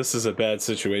 Hunter. This is a bad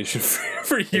situation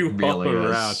for you really all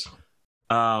around. Is.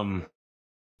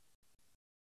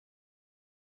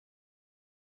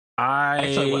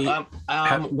 Actually,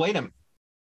 wait a minute.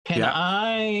 Can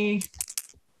I?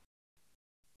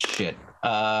 Shit.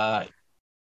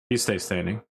 You stay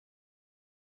standing.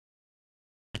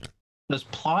 Does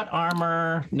plot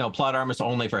armor? No, plot armor is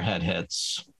only for head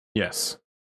hits. Yes.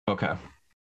 Okay.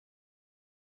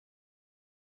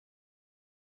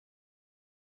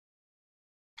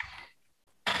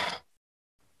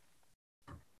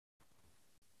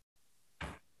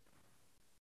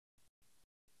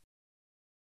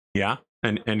 Yeah.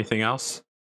 And anything else?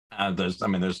 There's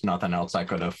nothing else I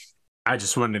could have. I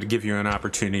just wanted to give you an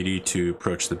opportunity to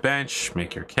approach the bench,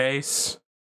 make your case,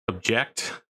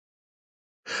 object.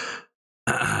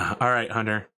 All right,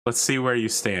 Hunter, let's see where you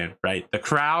stand, right? The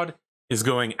crowd is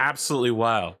going absolutely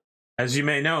wild. As you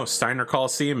may know, Steiner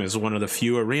Coliseum is one of the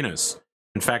few arenas.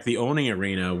 In fact, the only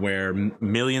arena where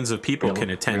millions of people can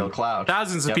attend,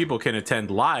 thousands of people can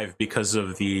attend live because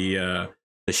of the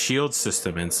shield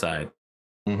system inside.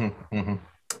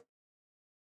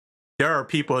 There are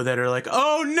people that are like,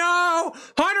 "Oh no,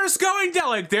 Hunter's going down!"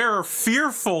 Like they're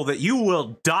fearful that you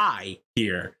will die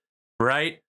here,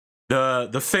 right?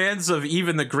 The fans of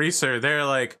even the Greaser, they're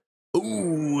like,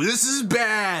 "Ooh, this is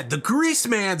bad. The Grease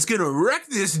Man's gonna wreck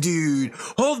this dude.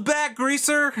 Hold back,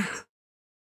 Greaser."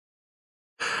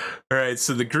 All right,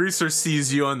 so the Greaser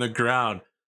sees you on the ground.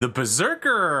 The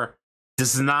Berserker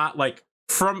does not like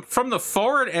from the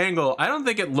forward angle. I don't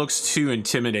think it looks too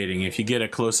intimidating if you get a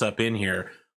close up in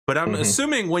here. But I'm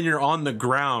assuming when you're on the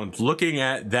ground looking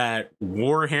at that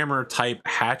Warhammer type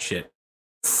hatchet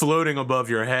floating above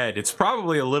your head, it's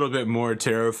probably a little bit more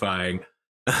terrifying.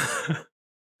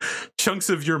 Chunks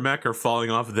of your mech are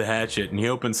falling off of the hatchet, and he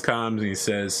opens comms and he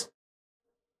says,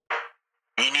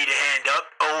 "You need a hand up,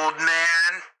 old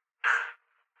man?"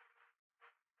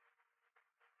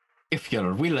 If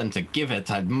you're willing to give it,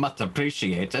 I'd much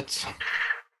appreciate it.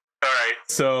 All right,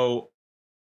 so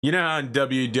you know how in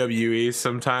WWE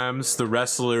sometimes the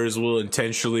wrestlers will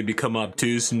intentionally become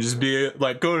obtuse and just be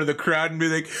like, go to the crowd and be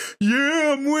like,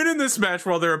 "Yeah, I'm winning this match,"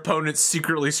 while their opponent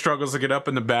secretly struggles to get up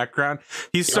in the background.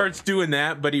 He starts doing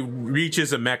that, but he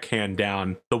reaches a mech hand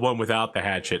down, the one without the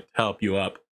hatchet, to help you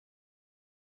up.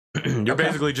 You're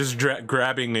basically just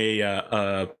grabbing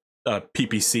a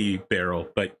PPC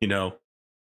barrel, but you know,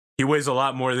 he weighs a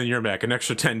lot more than your mech, an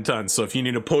extra 10 tons. So if you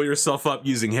need to pull yourself up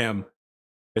using him,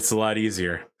 it's a lot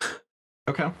easier.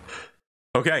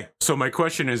 Okay, so my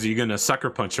question is, are you going to sucker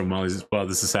punch him while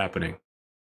this is happening?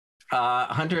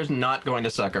 Hunter's not going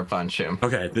to sucker punch him.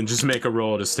 Okay, then just make a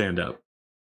roll to stand up.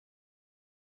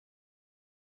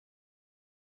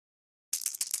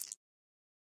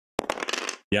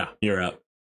 Yeah, you're up.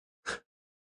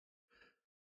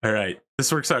 All right,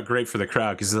 this works out great for the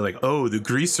crowd because they're like, "Oh, the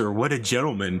Greaser, what a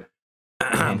gentleman."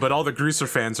 But all the Greaser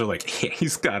fans are like, "Yeah,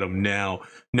 he's got him now.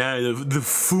 Now the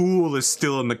fool is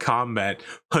still in the combat.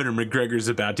 Hunter MacGregor's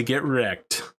about to get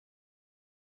wrecked."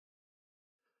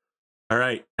 All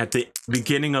right, at the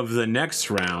beginning of the next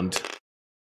round,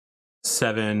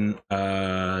 7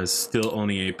 still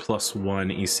only a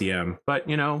 +1 ECM, but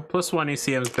you know, +1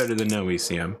 ECM is better than no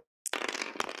ECM.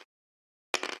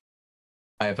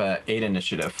 I have 8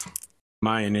 initiative.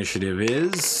 My initiative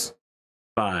is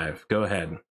 5. Go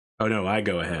ahead. Oh no, I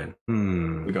go ahead.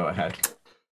 You go ahead.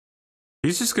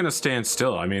 He's just gonna stand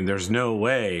still. I mean, there's no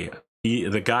way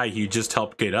the guy he just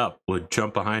helped get up would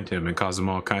jump behind him and cause him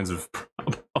all kinds of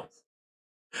problems.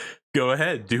 Go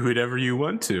ahead, do whatever you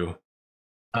want to.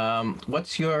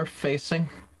 What's your facing?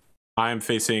 I'm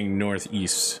facing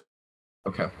northeast.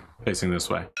 Okay. Facing this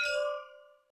way.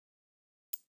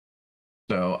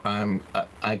 So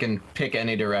I can pick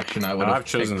any direction. I've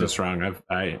chosen this wrong.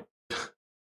 I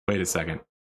wait a second.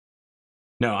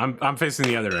 No, I'm facing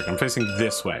the other direction. I'm facing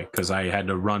this way because I had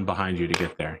to run behind you to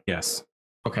get there. Yes.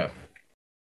 Okay.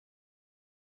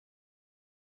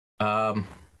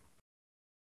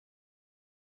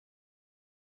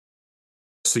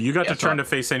 So you got to turn to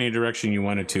face any direction you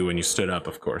wanted to when you stood up,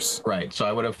 of course. Right. So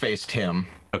I would have faced him.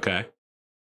 Okay.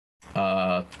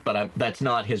 But that's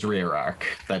not his rear arc.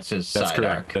 That's his side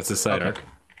arc. That's his side arc.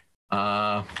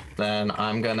 Then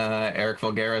I'm gonna Eric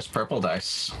Vulgaris purple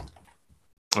dice.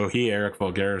 Oh, he Eric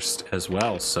Vulgaris as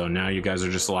well. So now you guys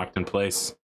are just locked in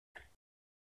place.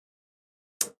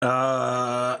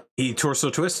 He torso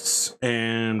twists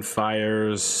and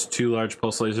fires 2 large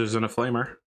pulse lasers and a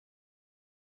flamer.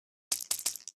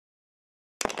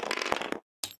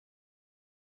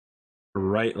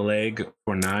 Right leg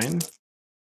for 9.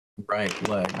 Right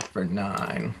leg for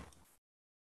 9.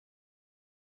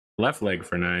 Left leg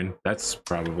for 9. That's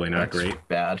probably not great.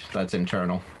 Bad. That's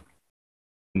internal.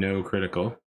 No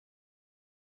critical.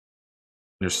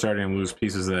 You're starting to lose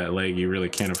pieces of that leg you really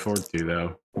can't afford to,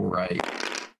 though. Right.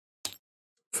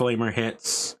 Flamer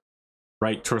hits.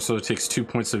 Right torso takes 2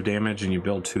 points of damage and you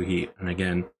build 2 heat. And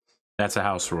again, that's a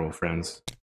house rule, friends.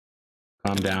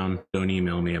 Calm down. Don't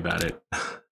email me about it.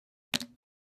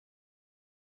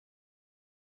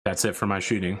 That's it for my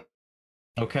shooting.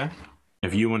 Okay.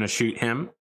 If you want to shoot him,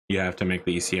 you have to make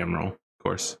the ECM roll, of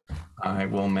course. I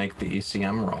will make the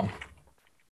ECM roll.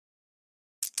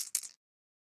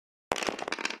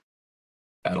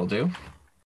 That'll do.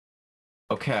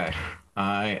 Okay.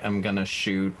 I am gonna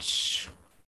shoot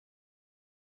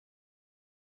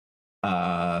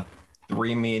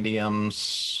 3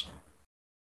 mediums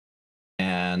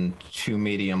and 2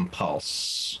 medium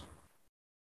pulse.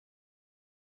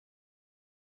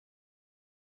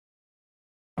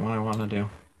 What I want to do?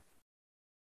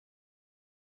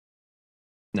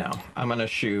 No, I'm gonna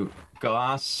shoot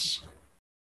Goss,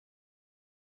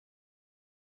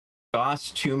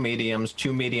 2 mediums,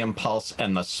 2 medium pulse,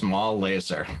 and the small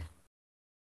laser.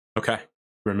 Okay.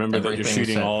 Remember that you're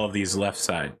shooting all of these left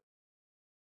side.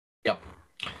 Yep.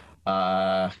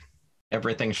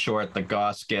 Everything short. The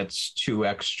Goss gets 2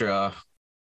 extra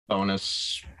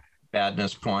bonus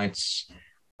badness points.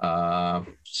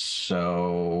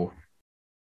 So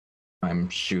I'm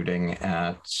shooting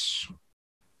at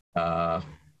 3s.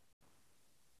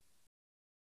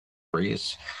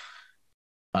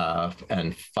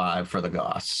 And 5 for the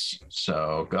Goss.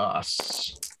 So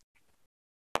Goss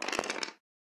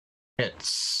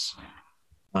hits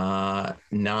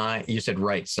 9. You said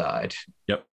right side.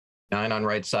 Yep. 9 on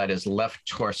right side is left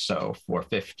torso for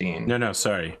 15. No,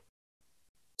 sorry.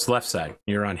 It's left side.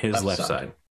 You're on his left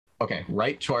side. Okay,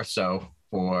 right torso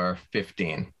for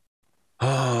 15.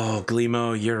 Oh,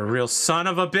 Gleemo, you're a real son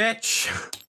of a bitch.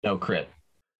 No crit.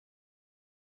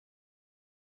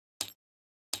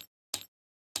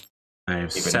 I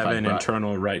have 7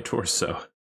 internal right torso.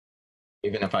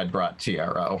 Even if I'd brought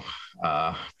TRO,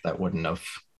 that wouldn't have.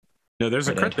 No, there's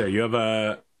a crit there. You have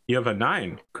a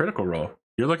 9 critical roll.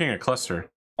 You're looking at cluster.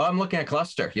 Oh, I'm looking at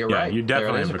cluster. You're right. You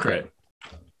definitely have a crit.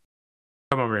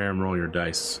 Come over here and roll your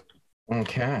dice.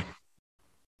 Okay.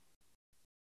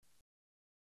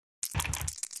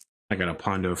 I got a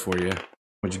Pondo for you.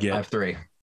 What'd you get? 5-3.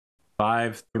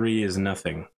 5-3 is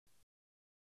nothing.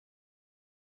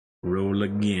 Roll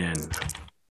again.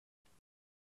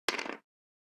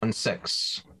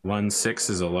 1-6. 1-6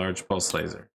 is a large pulse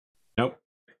laser. Nope.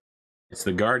 It's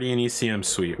the Guardian ECM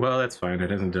suite. Well, that's fine. It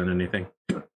hasn't done anything.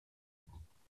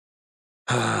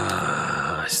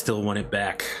 I still want it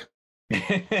back. All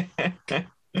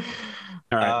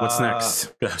right, what's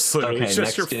next? That's literally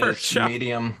just your first shot.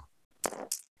 Medium.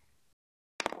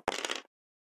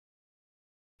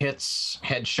 Hits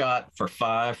headshot for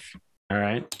 5. All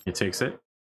right, he takes it.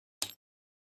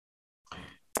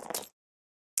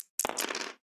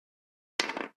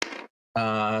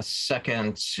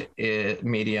 Second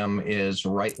medium is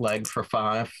right leg for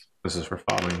 5. This is for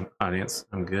following audience.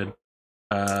 I'm good.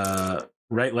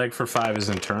 Right leg for 5 is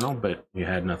internal, but you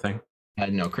had nothing.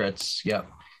 Had no crits. Yep.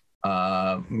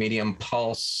 Medium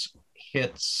pulse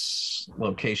hits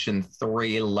location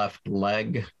 3 left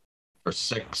leg for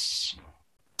 6.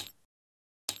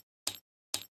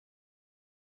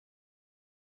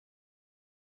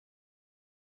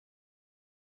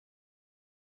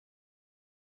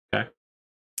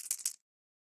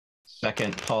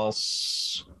 Second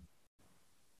pulse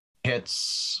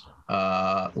hits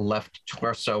left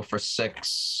torso for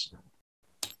 6.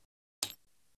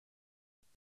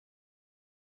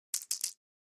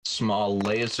 Small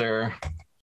laser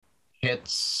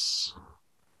hits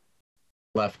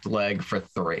left leg for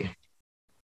 3.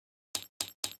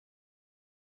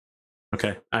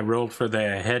 Okay, I rolled for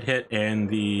the head hit and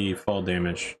the fall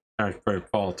damage, or for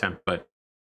fall attempt, but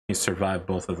he survived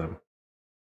both of them.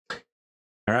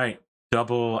 All right,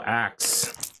 double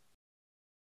axe.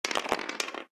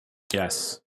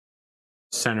 Yes.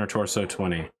 Center torso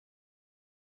 20.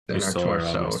 Center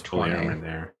torso 20. Armored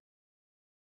there.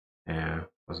 Yeah,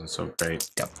 wasn't so great.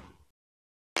 Yep.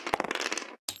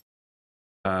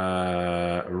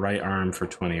 Right arm for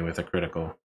 20 with a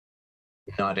critical.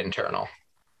 Not internal.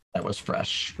 That was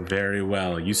fresh. Very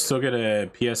well. You still get a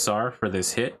PSR for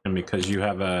this hit, and because you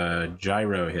have a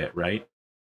gyro hit, right?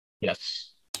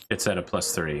 Yes. It's at a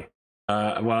 +3.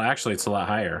 Well, actually, it's a lot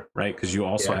higher, right? Because you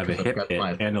also have a hip hit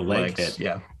and a leg hit.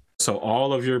 Yeah. So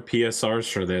all of your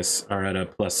PSRs for this are at a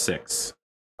 +6.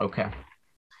 Okay.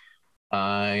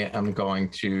 I am going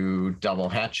to double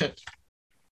hatchet.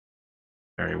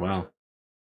 Very well.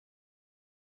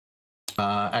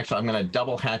 Actually, I'm going to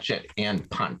double hatchet and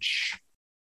punch.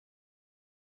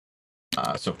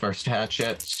 So first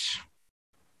hatchet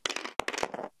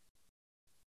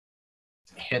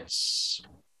hits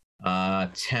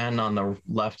 10 on the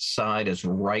left side is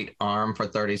right arm for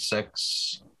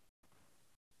 36.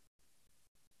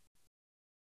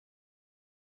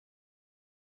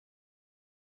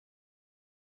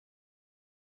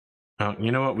 Oh,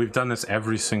 you know what? We've done this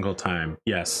every single time.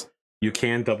 Yes, you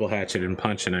can double hatchet and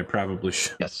punch, and I probably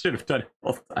should have done it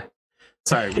both times.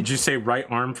 Sorry, did you say right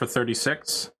arm for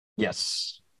 36?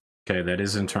 Yes. Okay, that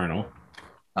is internal.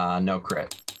 No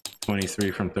crit.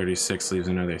 23 from 36 leaves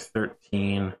another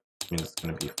 13. Means it's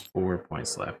going to be 4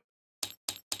 points left.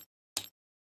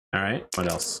 All right,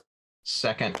 what else?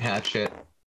 Second hatchet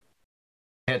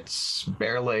hits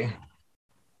barely.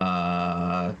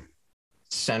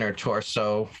 Center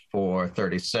torso for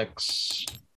 36.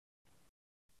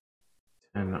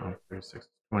 10 off 36.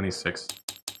 26.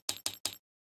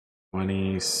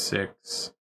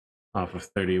 26 off of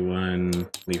 31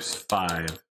 leaves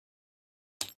 5.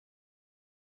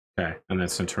 Okay, and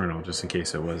that's internal, just in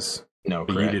case it was. No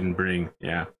crit. You didn't bring,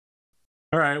 yeah.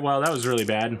 All right, well, that was really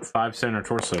bad. 5 center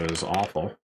torso is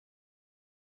awful.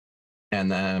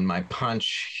 And then my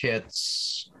punch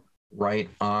hits right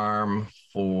arm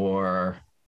for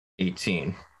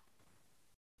 18.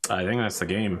 I think that's the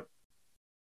game.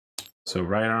 So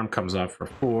right arm comes off for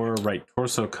 4. Right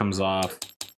torso comes off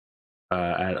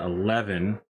at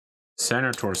 11.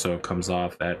 Center torso comes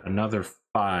off at another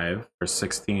 5 for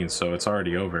 16. So it's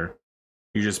already over.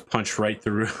 You just punch right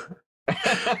through.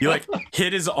 You like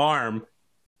hit his arm,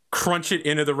 crunch it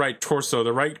into the right torso.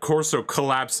 The right torso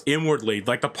collapsed inwardly.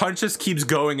 Like the punch just keeps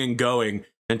going and going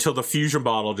until the fusion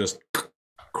bottle just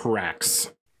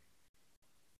cracks.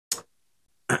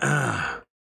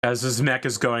 As his mech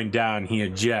is going down, he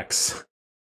ejects.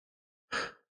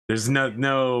 There's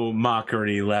no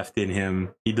mockery left in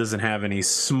him. He doesn't have any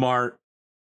smart,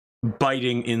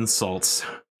 biting insults.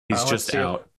 He's just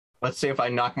out. Let's see if I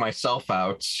knock myself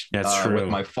out. That's true. With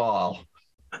my fall.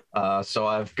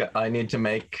 So I need to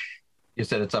make. You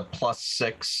said it's a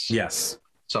 +6. Yes.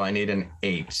 So I need an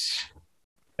 8.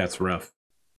 That's rough.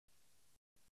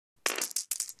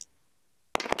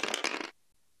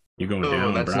 You going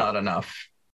down? That's not enough.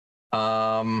 You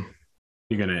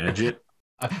gonna edge it?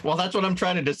 Well, that's what I'm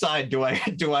trying to decide. Do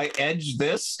I edge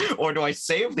this, or do I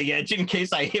save the edge in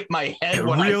case I hit my head? It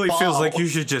really feels like you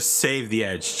should just save the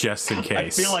edge just in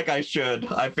case. I feel like I should.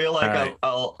 I feel like right.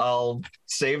 I'll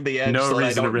save the edge. No so reason I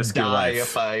to don't risk your life.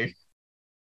 if I.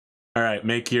 All right,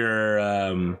 make your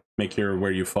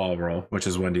where you fall roll, which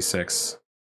is 1d6.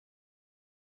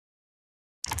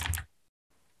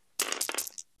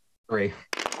 3.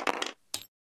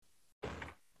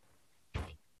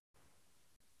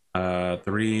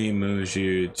 3 moves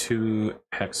you 2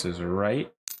 hexes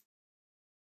right.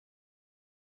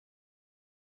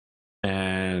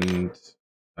 And it's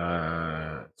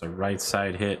a right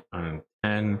side hit on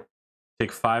 10.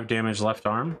 Take 5 damage left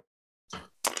arm.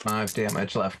 5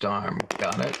 damage left arm.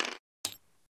 Got it.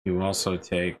 You also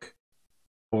take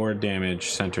 4 damage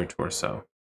center torso.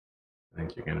 I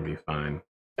think you're going to be fine.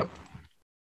 Yep.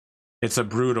 It's a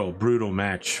brutal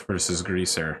match versus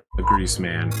Greaser, the Grease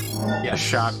Man. Yes. A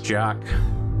shock jock.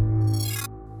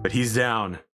 But he's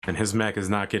down, and his mech is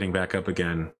not getting back up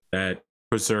again. That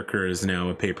Berserker is now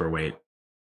a paperweight.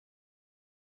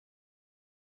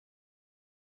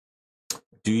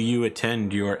 Do you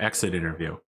attend your exit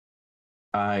interview?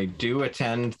 I do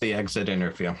attend the exit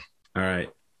interview. All right.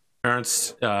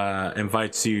 Ernst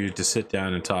invites you to sit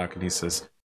down and talk, and he says,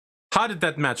 how did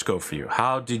that match go for you?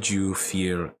 How did you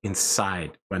feel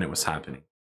inside when it was happening?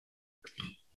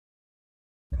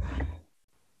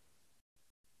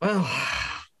 Well,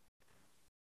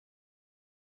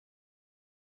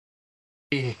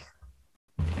 he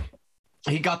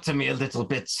got to me a little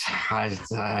bit. I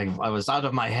was out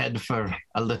of my head for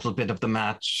a little bit of the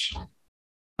match.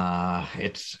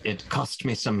 It cost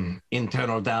me some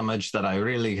internal damage that I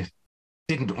really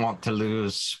didn't want to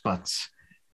lose, but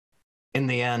in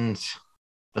the end,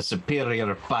 the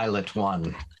superior pilot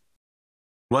won.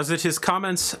 Was it his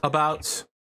comments about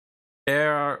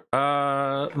Kyle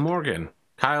Morgan?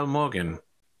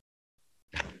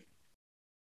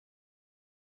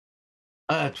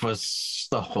 It was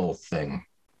the whole thing.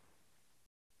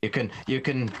 You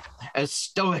can, as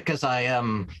stoic as I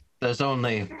am, there's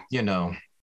only,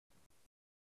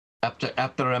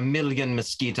 after a million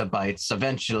mosquito bites,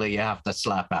 eventually you have to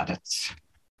slap at it.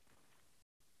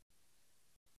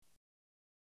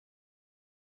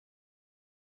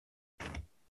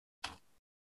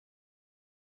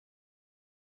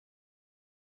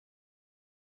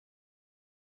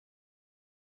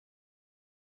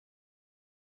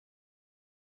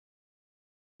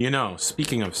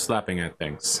 Speaking of slapping at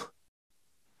things,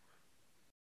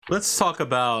 let's talk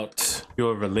about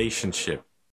your relationship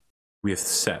with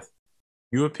Seth.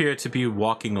 You appear to be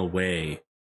walking away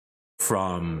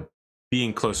from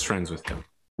being close friends with him.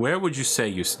 Where would you say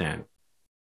you stand?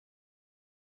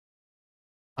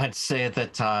 I'd say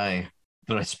that I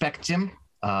respect him,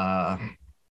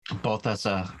 both as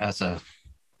a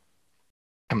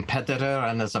competitor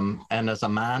and as a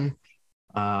man.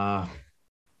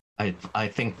 I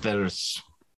think there's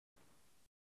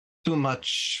too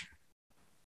much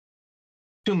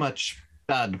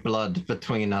bad blood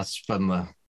between us from the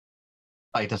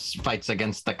fights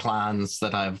against the clans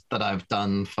that I've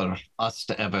done for us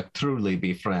to ever truly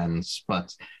be friends.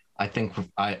 But I think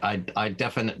I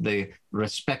definitely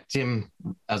respect him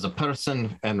as a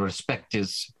person and respect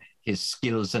his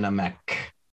skills in a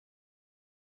mech.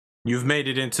 You've made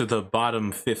it into the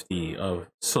bottom 50 of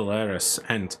Solaris,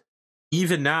 and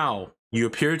even now, you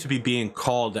appear to be being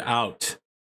called out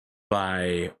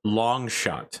by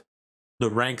Longshot, the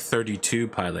rank 32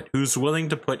 pilot, who's willing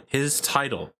to put his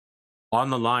title on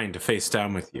the line to face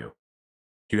down with you.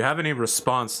 Do you have any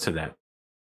response to that?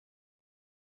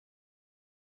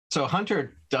 So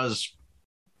Hunter does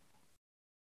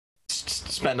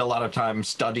spend a lot of time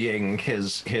studying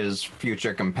his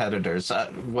future competitors.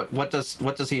 What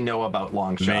does he know about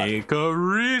Longshot? Make a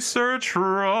research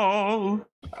roll.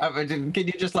 Can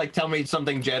you just tell me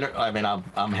something general? I mean, I'm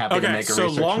happy to make a research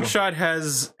roll. So Longshot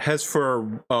has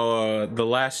for the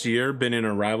last year been in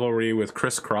a rivalry with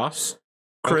Chris Cross.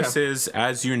 Chris is,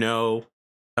 as you know,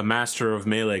 a master of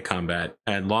melee combat,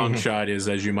 and Longshot is,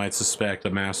 as you might suspect,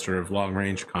 a master of long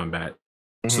range combat.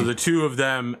 So the two of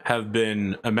them have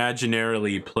been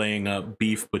imaginarily playing up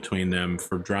beef between them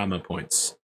for drama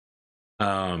points.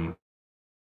 Longshot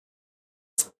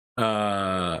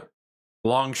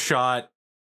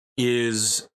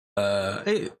is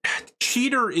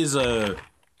cheater is a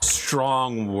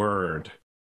strong word.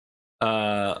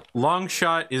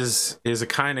 Longshot is a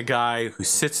kind of guy who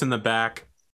sits in the back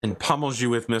and pummels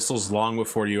you with missiles long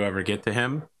before you ever get to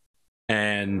him.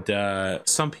 And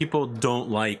some people don't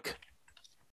like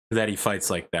that he fights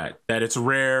like that. That it's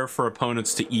rare for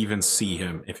opponents to even see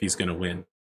him if he's going to win.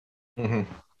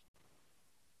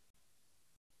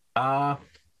 Well,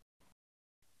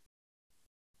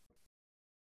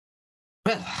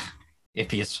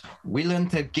 if he's willing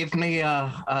to give me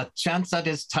a chance at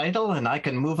his title and I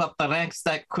can move up the ranks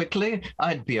that quickly,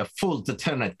 I'd be a fool to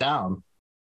turn it down.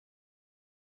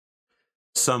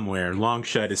 Somewhere,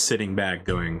 Longshot is sitting back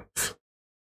going,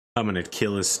 I'm going to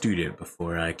kill a student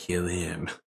before I kill him.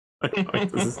 Why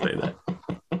does it say that?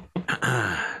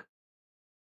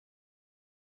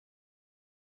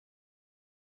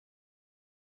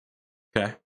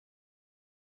 Okay.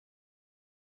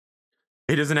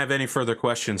 He doesn't have any further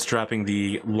questions. Dropping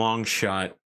the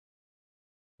Longshot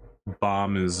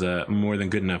bomb is more than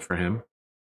good enough for him.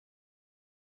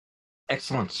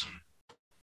 Excellent.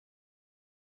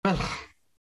 Well,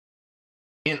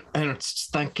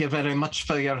 Ernst, thank you very much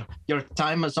for your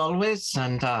time as always,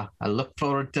 and I look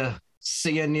forward to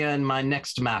seeing you in my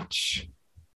next match.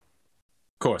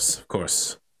 Of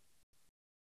course.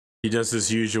 He does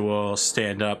his usual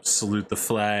stand up, salute the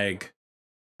flag,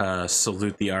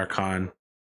 salute the Archon,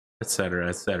 etc.,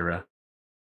 etc.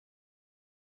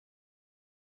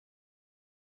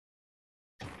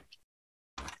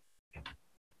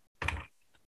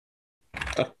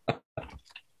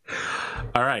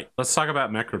 All right, let's talk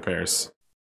about mech repairs.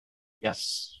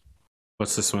 Yes.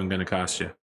 What's this one going to cost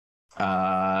you?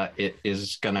 It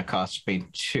is going to cost me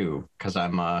 2 because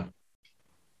I'm a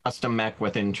custom mech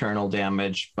with internal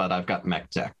damage, but I've got mech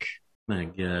tech. My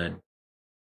God.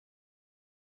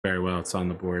 Very well, it's on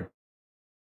the board.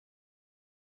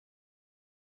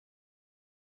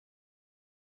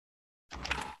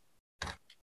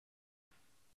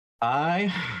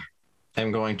 I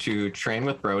am going to train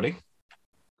with Brody.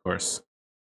 Of course.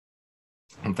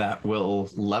 That will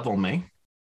level me.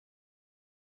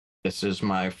 This is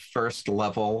my first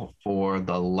level for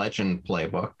the Legend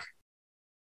playbook.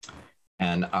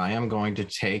 And I am going to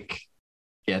take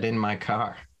Get in My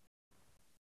Car.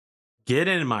 Get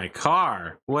in My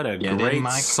Car. What a great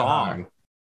song.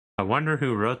 I wonder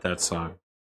who wrote that song.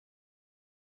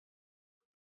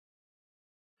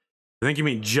 I think you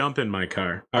mean Jump in My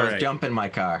Car. All right. Jump in My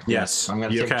Car. Yes. I'm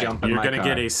going to take Jump in My Car. You're going to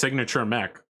get a signature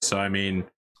mech. So, I mean,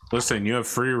 listen, you have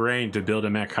free reign to build a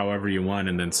mech however you want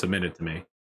and then submit it to me.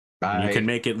 You can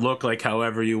make it look like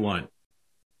however you want.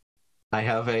 I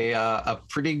have a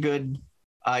pretty good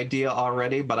idea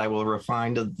already, but I will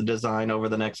refine the design over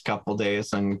the next couple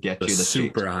days and get you the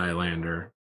Super sheet.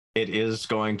 Highlander. It is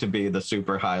going to be the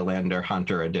Super Highlander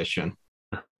Hunter Edition.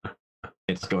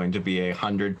 It's going to be a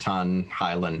 100-ton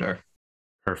Highlander.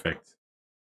 Perfect.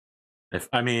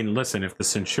 I mean, listen, if the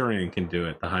Centurion can do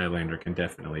it, the Highlander can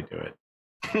definitely do it.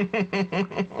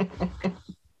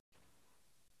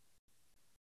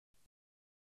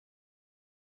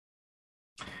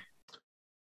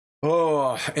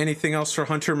 Oh, anything else for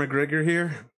Hunter MacGregor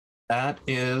here? That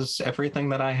is everything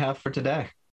that I have for today.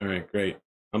 All right, great.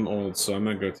 I'm old, so I'm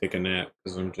going to go take a nap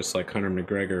because I'm just like Hunter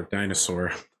MacGregor,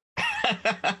 dinosaur.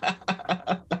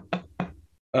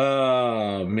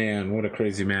 Oh, man, what a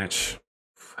crazy match.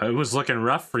 It was looking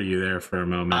rough for you there for a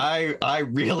moment. I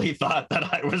really thought that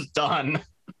I was done.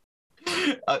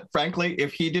 Frankly,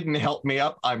 if he didn't help me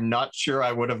up, I'm not sure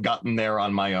I would have gotten there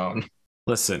on my own.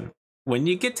 Listen, when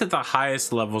you get to the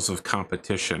highest levels of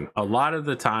competition, a lot of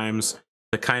the times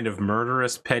the kind of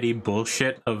murderous, petty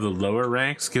bullshit of the lower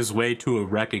ranks gives way to a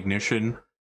recognition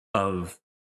of,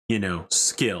 you know,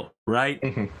 skill, right?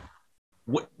 Mm-hmm.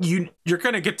 You're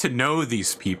going to get to know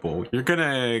these people. You're going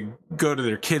to go to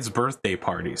their kids' birthday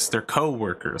parties, their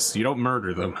co-workers. You don't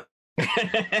murder them.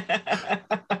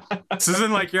 This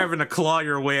isn't like you're having to claw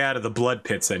your way out of the blood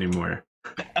pits anymore.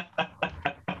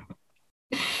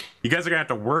 You guys are going to have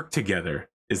to work together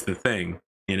is the thing,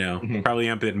 you know? Mm-hmm. Probably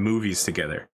end up in movies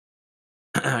together.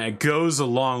 It goes a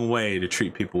long way to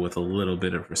treat people with a little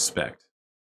bit of respect.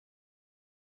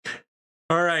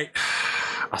 All right.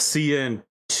 I'll see you in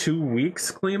 2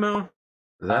 weeks, Clemo.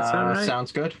 Does that sound right?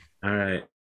 Sounds good. All right.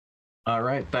 All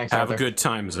right. Thanks. Have a good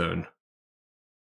time zone.